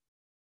used.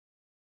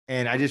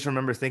 And I just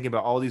remember thinking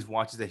about all these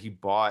watches that he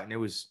bought, and it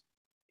was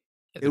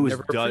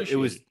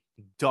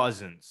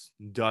dozens,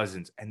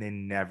 and they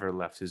never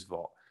left his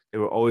vault. They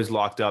were always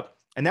locked up.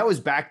 And that was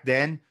back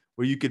then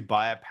where you could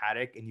buy a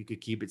Paddock and you could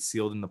keep it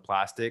sealed in the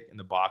plastic in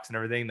the box and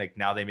everything. Like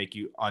now they make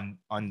you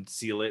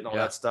unseal it and all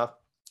that stuff.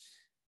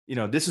 You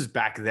know, this was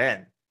back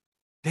then.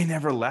 They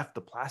never left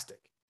the plastic.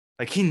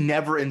 Like he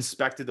never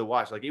inspected the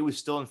watch. Like it was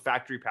still in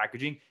factory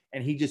packaging,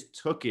 and he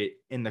just took it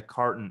in the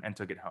carton and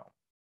took it home,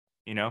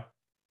 you know?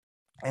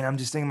 And I'm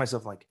just thinking to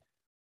myself, like,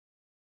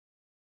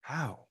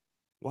 how?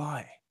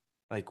 Why?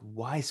 Like,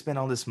 why spend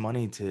all this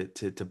money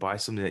to buy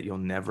something that you'll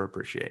never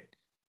appreciate?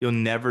 You'll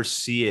never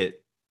see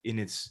it in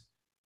its,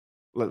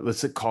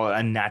 let's call it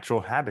a natural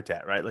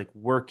habitat, right? Like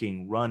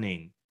working,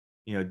 running,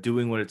 you know,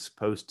 doing what it's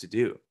supposed to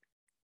do.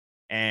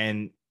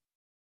 And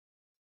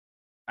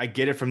I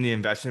get it from the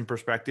investment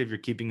perspective. You're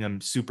keeping them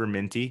super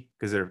minty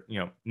because they're, you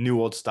know, new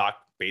old stock,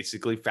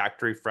 basically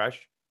factory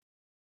fresh.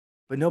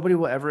 But nobody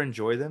will ever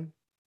enjoy them.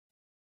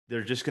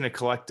 They're just going to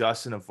collect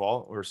dust in a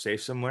vault or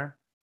safe somewhere.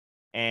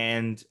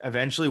 And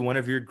eventually one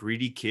of your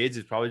greedy kids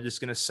is probably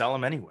just going to sell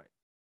them anyway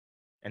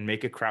and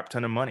make a crap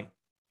ton of money.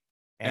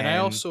 And I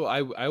also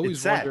I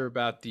always sad. wonder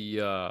about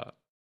the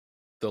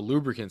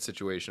lubricant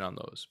situation on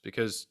those,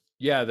 because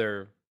yeah,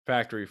 they're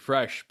factory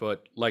fresh,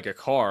 but like a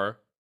car,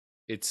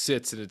 it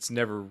sits and it's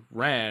never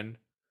ran.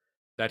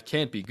 That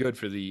can't be good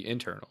for the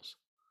internals.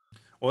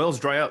 Oils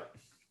dry up.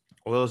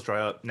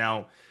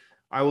 Now,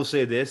 I will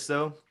say this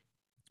though,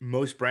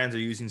 most brands are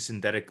using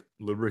synthetic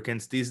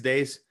lubricants these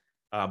days.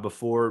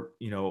 Before,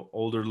 you know,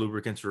 older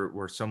lubricants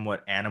were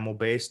somewhat animal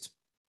based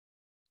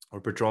or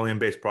petroleum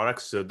based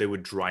products, so they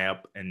would dry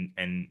up and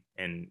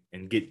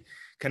get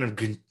kind of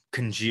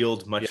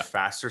congealed much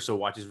faster. So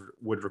watches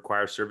would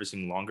require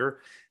servicing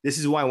longer. This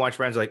is why watch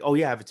brands are like, oh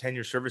yeah, I have a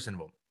 10-year service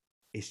interval.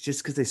 It's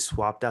just because they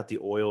swapped out the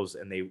oils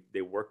and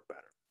they work better.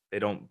 They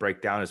don't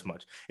break down as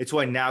much. It's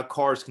why now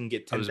cars can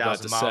get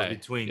 10,000 miles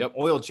between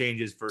oil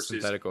changes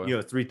versus, you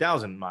know,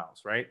 3,000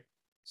 miles, right?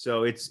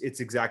 So it's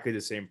exactly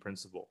the same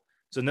principle.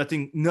 So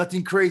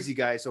nothing crazy,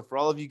 guys. So for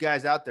all of you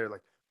guys out there,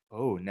 like,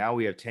 oh, now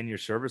we have 10-year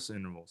service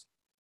intervals.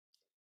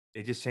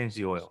 They just changed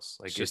the oils.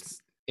 Like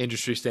it's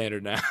industry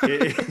standard now.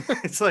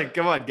 It's like,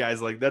 come on,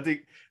 guys. Like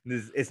nothing.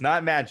 It's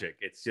not magic.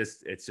 It's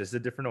just a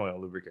different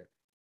oil lubricant.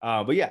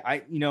 But yeah,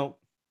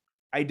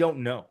 I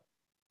don't know.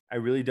 I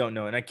really don't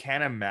know. And I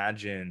can't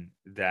imagine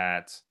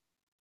that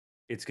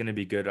it's going to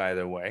be good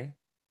either way.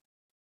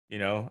 You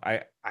know,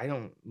 I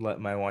don't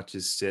let my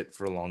watches sit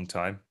for a long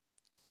time.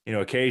 You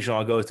know, occasionally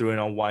I'll go through and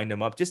I'll wind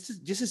them up just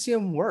to see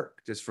them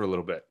work just for a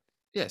little bit.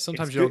 Yeah,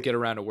 sometimes you don't get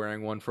around to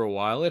wearing one for a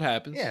while. It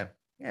happens.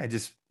 Yeah,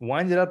 just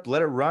wind it up,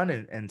 let it run,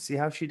 and see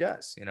how she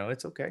does. You know,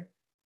 it's okay.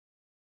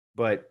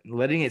 But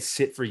letting it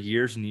sit for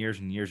years and years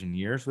and years and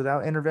years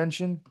without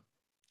intervention,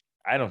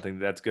 I don't think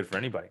that's good for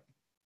anybody.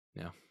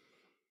 Yeah.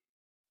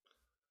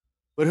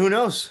 But who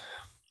knows?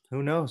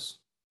 Who knows?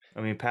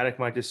 I mean, Paddock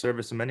might just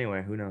service them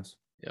anyway. Who knows?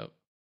 Yep.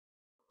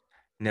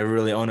 Never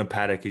really own a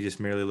Paddock. You just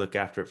merely look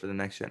after it for the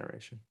next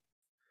generation.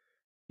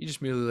 You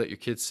just merely let your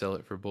kids sell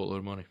it for a boatload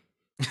of money.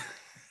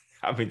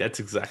 I mean, that's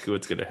exactly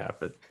what's gonna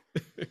happen.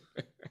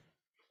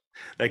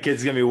 That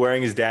kid's gonna be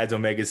wearing his dad's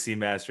Omega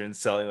Seamaster and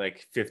selling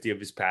like 50 of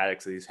his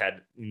paddocks that he's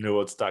had no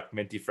old stock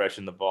minty fresh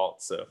in the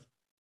vault. So,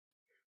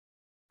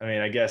 I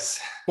mean, I guess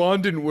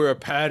Bond didn't wear a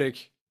paddock.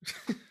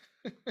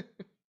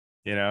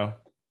 you know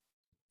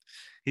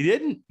he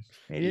didn't.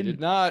 He He did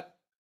didn't. not.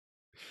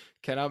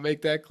 Cannot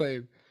make that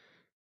claim.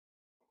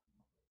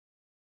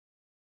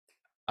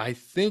 I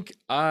think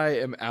I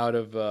am out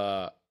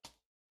of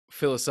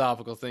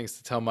philosophical things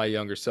to tell my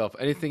younger self.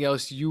 Anything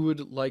else you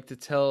would like to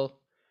tell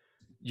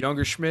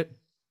younger Schmidt?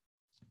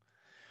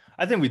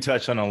 I think we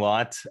touched on a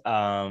lot.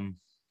 I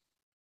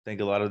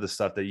think a lot of the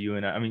stuff that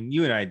I mean,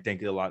 you and I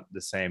think a lot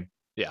the same.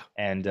 Yeah.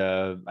 And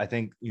I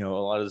think, a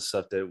lot of the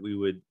stuff that we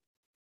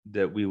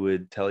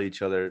would tell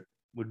each other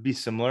would be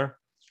similar.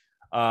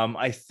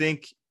 I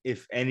think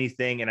if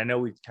anything, and I know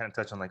we kind of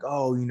touched on like,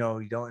 oh, you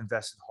don't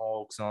invest in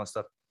Hulks and all that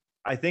stuff.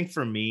 I think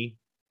for me,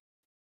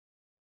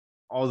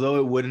 although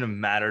it wouldn't have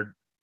mattered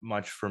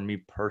much for me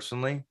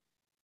personally,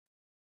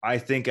 I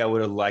think I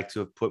would have liked to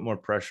have put more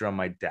pressure on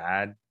my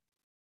dad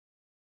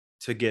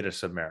to get a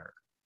Submariner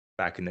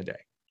back in the day.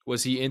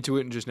 Was he into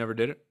it and just never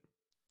did it?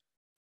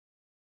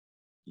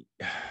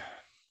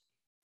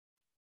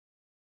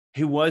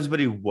 He was, but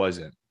he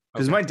wasn't.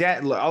 Because Okay. my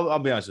dad, I'll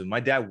be honest with you, my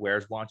dad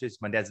wears watches.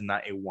 My dad's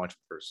not a watch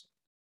person.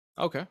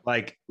 Okay.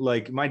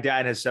 Like my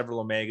dad has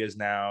several Omegas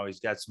now. He's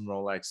got some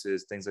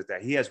Rolexes, things like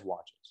that. He has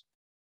watches.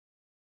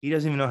 He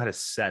doesn't even know how to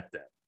set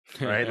them.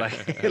 Right.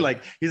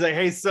 Like he's like,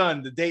 hey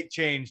son, the date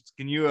changed.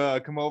 Can you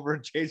come over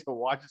and change the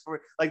watches for me?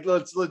 Like,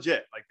 it's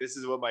legit. Like, this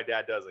is what my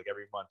dad does. Like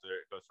every month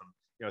it goes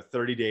from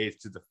 30 days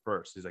to the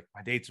first. He's like,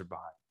 my dates are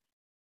behind.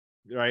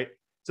 Right.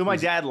 So my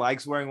dad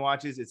likes wearing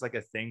watches. It's like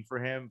a thing for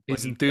him.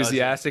 He's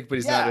enthusiastic, but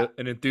he's not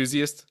an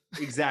enthusiast.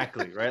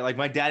 Exactly. Right. Like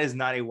my dad is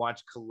not a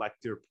watch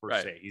collector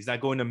per se. He's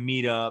not going to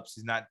meetups.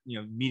 He's not,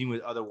 meeting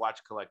with other watch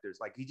collectors.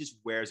 Like, he just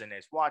wears a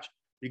nice watch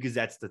because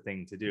that's the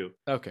thing to do.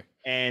 Okay.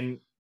 And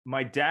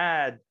my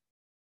dad,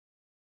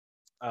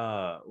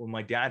 when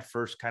my dad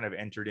first kind of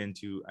entered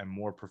into a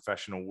more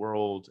professional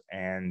world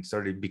and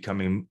started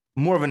becoming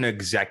more of an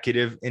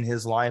executive in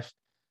his life,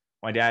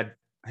 my dad,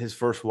 his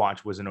first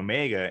watch was an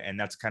Omega, and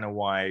that's kind of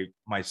why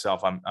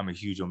myself, I'm a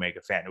huge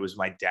Omega fan. It was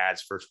my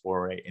dad's first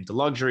foray into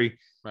luxury,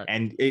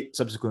 and it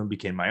subsequently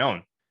became my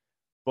own.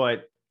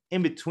 But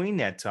in between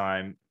that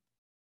time,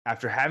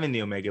 after having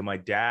the Omega, my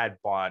dad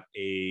bought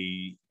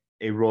a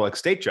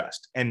Rolex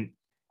Datejust, and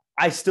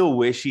I still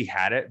wish he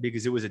had it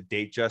because it was a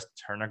Datejust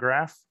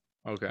Turnograph.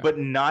 Okay. But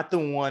not the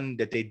one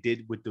that they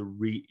did with the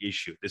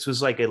reissue. This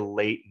was like a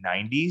late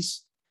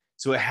 90s.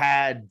 So it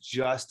had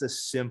just a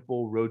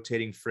simple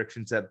rotating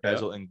friction set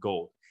bezel in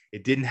gold.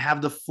 It didn't have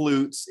the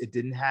flutes. It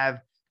didn't have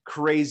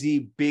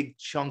crazy, big,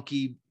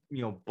 chunky,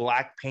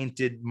 black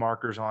painted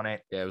markers on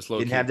it. Yeah, it was low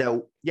key. Didn't have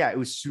that. Yeah, it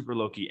was super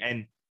low key.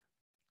 And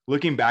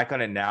looking back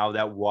on it now,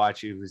 that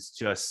watch, it was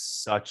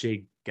just such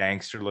a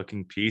gangster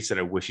looking piece that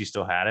I wish he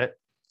still had it.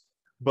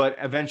 But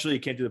eventually it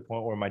came to the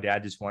point where my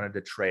dad just wanted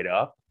to trade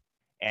up,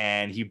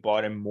 and he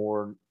bought a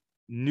more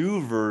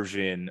new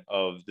version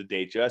of the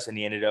Datejust, and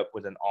he ended up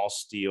with an all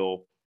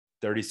steel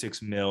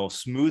 36 mil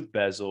smooth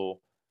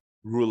bezel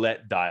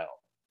roulette dial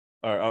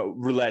or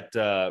roulette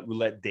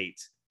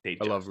date. I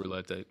love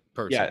roulette date.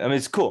 Personally. Yeah, I mean,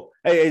 it's cool.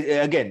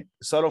 Again,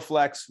 subtle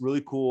flex,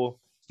 really cool.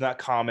 It's not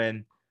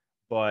common,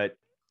 but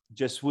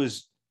just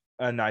was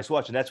a nice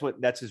watch, and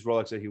that's his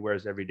Rolex that he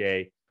wears every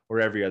day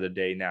or every other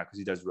day now because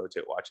he does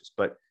rotate watches.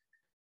 But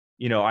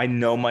I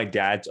know my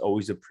dad's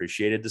always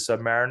appreciated the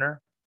Submariner.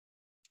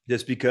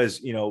 Just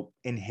because,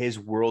 in his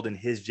world, in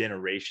his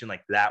generation,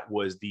 like that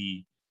was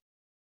the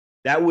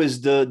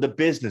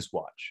business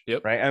watch,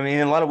 right? I mean,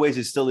 in a lot of ways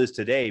it still is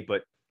today,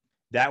 but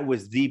that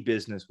was the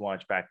business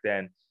watch back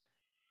then.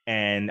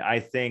 And I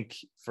think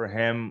for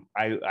him,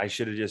 I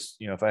should have just,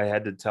 if I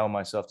had to tell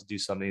myself to do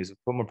something, is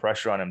put more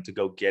pressure on him to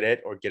go get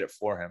it or get it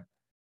for him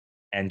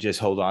and just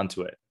hold on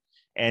to it.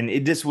 And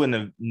it just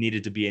wouldn't have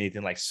needed to be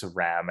anything like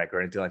ceramic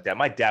or anything like that.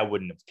 My dad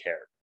wouldn't have cared.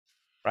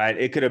 Right.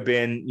 It could have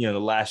been, the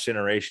last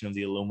generation of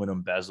the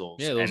aluminum bezels.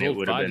 Yeah, those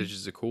old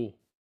vintages are cool.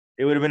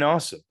 It would have been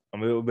awesome. I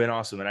mean, it would have been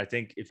awesome. And I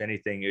think if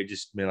anything, it would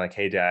just been like,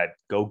 hey, Dad,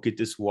 go get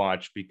this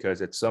watch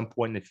because at some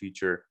point in the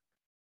future,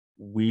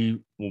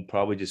 we will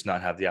probably just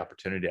not have the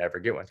opportunity to ever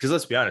get one. Because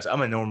let's be honest,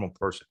 I'm a normal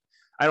person.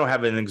 I don't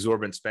have an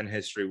exorbitant spend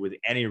history with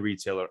any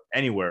retailer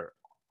anywhere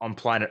on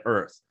planet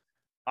Earth.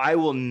 I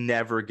will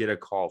never get a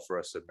call for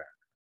a Submariner.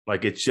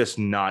 Like, it's just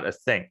not a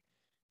thing.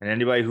 And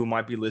anybody who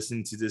might be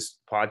listening to this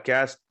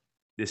podcast,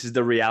 this is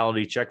the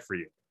reality check for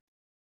you.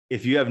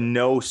 If you have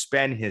no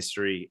spend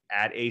history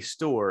at a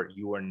store,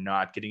 you are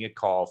not getting a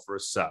call for a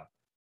Sub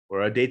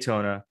or a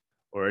Daytona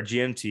or a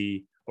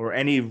GMT or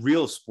any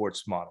real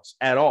sports models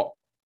at all.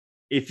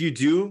 If you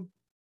do,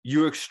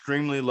 you're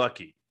extremely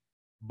lucky,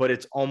 but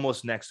it's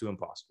almost next to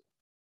impossible.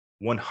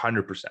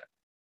 100%.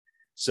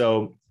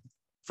 So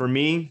for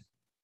me,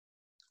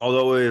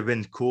 although it would have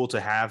been cool to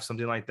have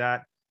something like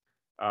that,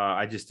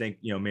 I just think,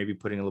 maybe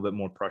putting a little bit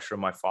more pressure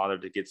on my father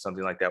to get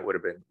something like that would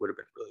have been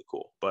really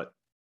cool. But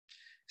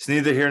it's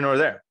neither here nor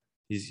there.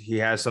 he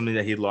has something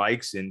that he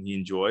likes and he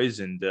enjoys,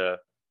 and it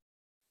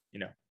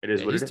is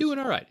Yeah, what he's it is. doing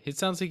all right. It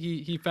sounds like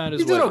he found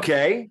his He's doing way.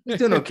 okay. He's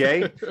doing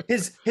okay.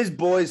 His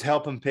boys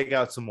help him pick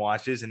out some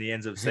watches, and he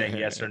ends up saying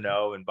yes or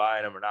no and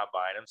buying them or not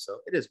buying them. So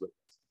it is what it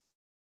is.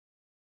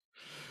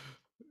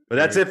 But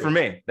that's Very it for cool.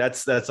 me.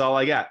 That's all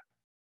I got.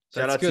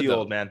 Shout That's out to good you, though.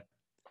 old man.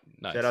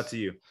 Nice. Shout out to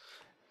you.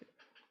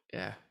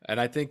 Yeah, and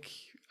I think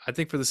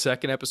for the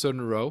second episode in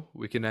a row,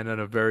 we can end on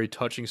a very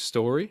touching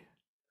story.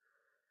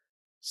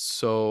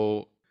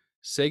 So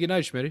say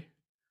goodnight, Schmitty.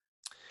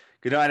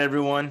 Good night,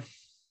 everyone.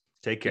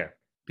 Take care.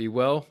 Be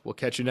well. We'll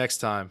catch you next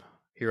time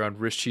here on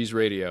Wrist Cheese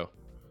Radio.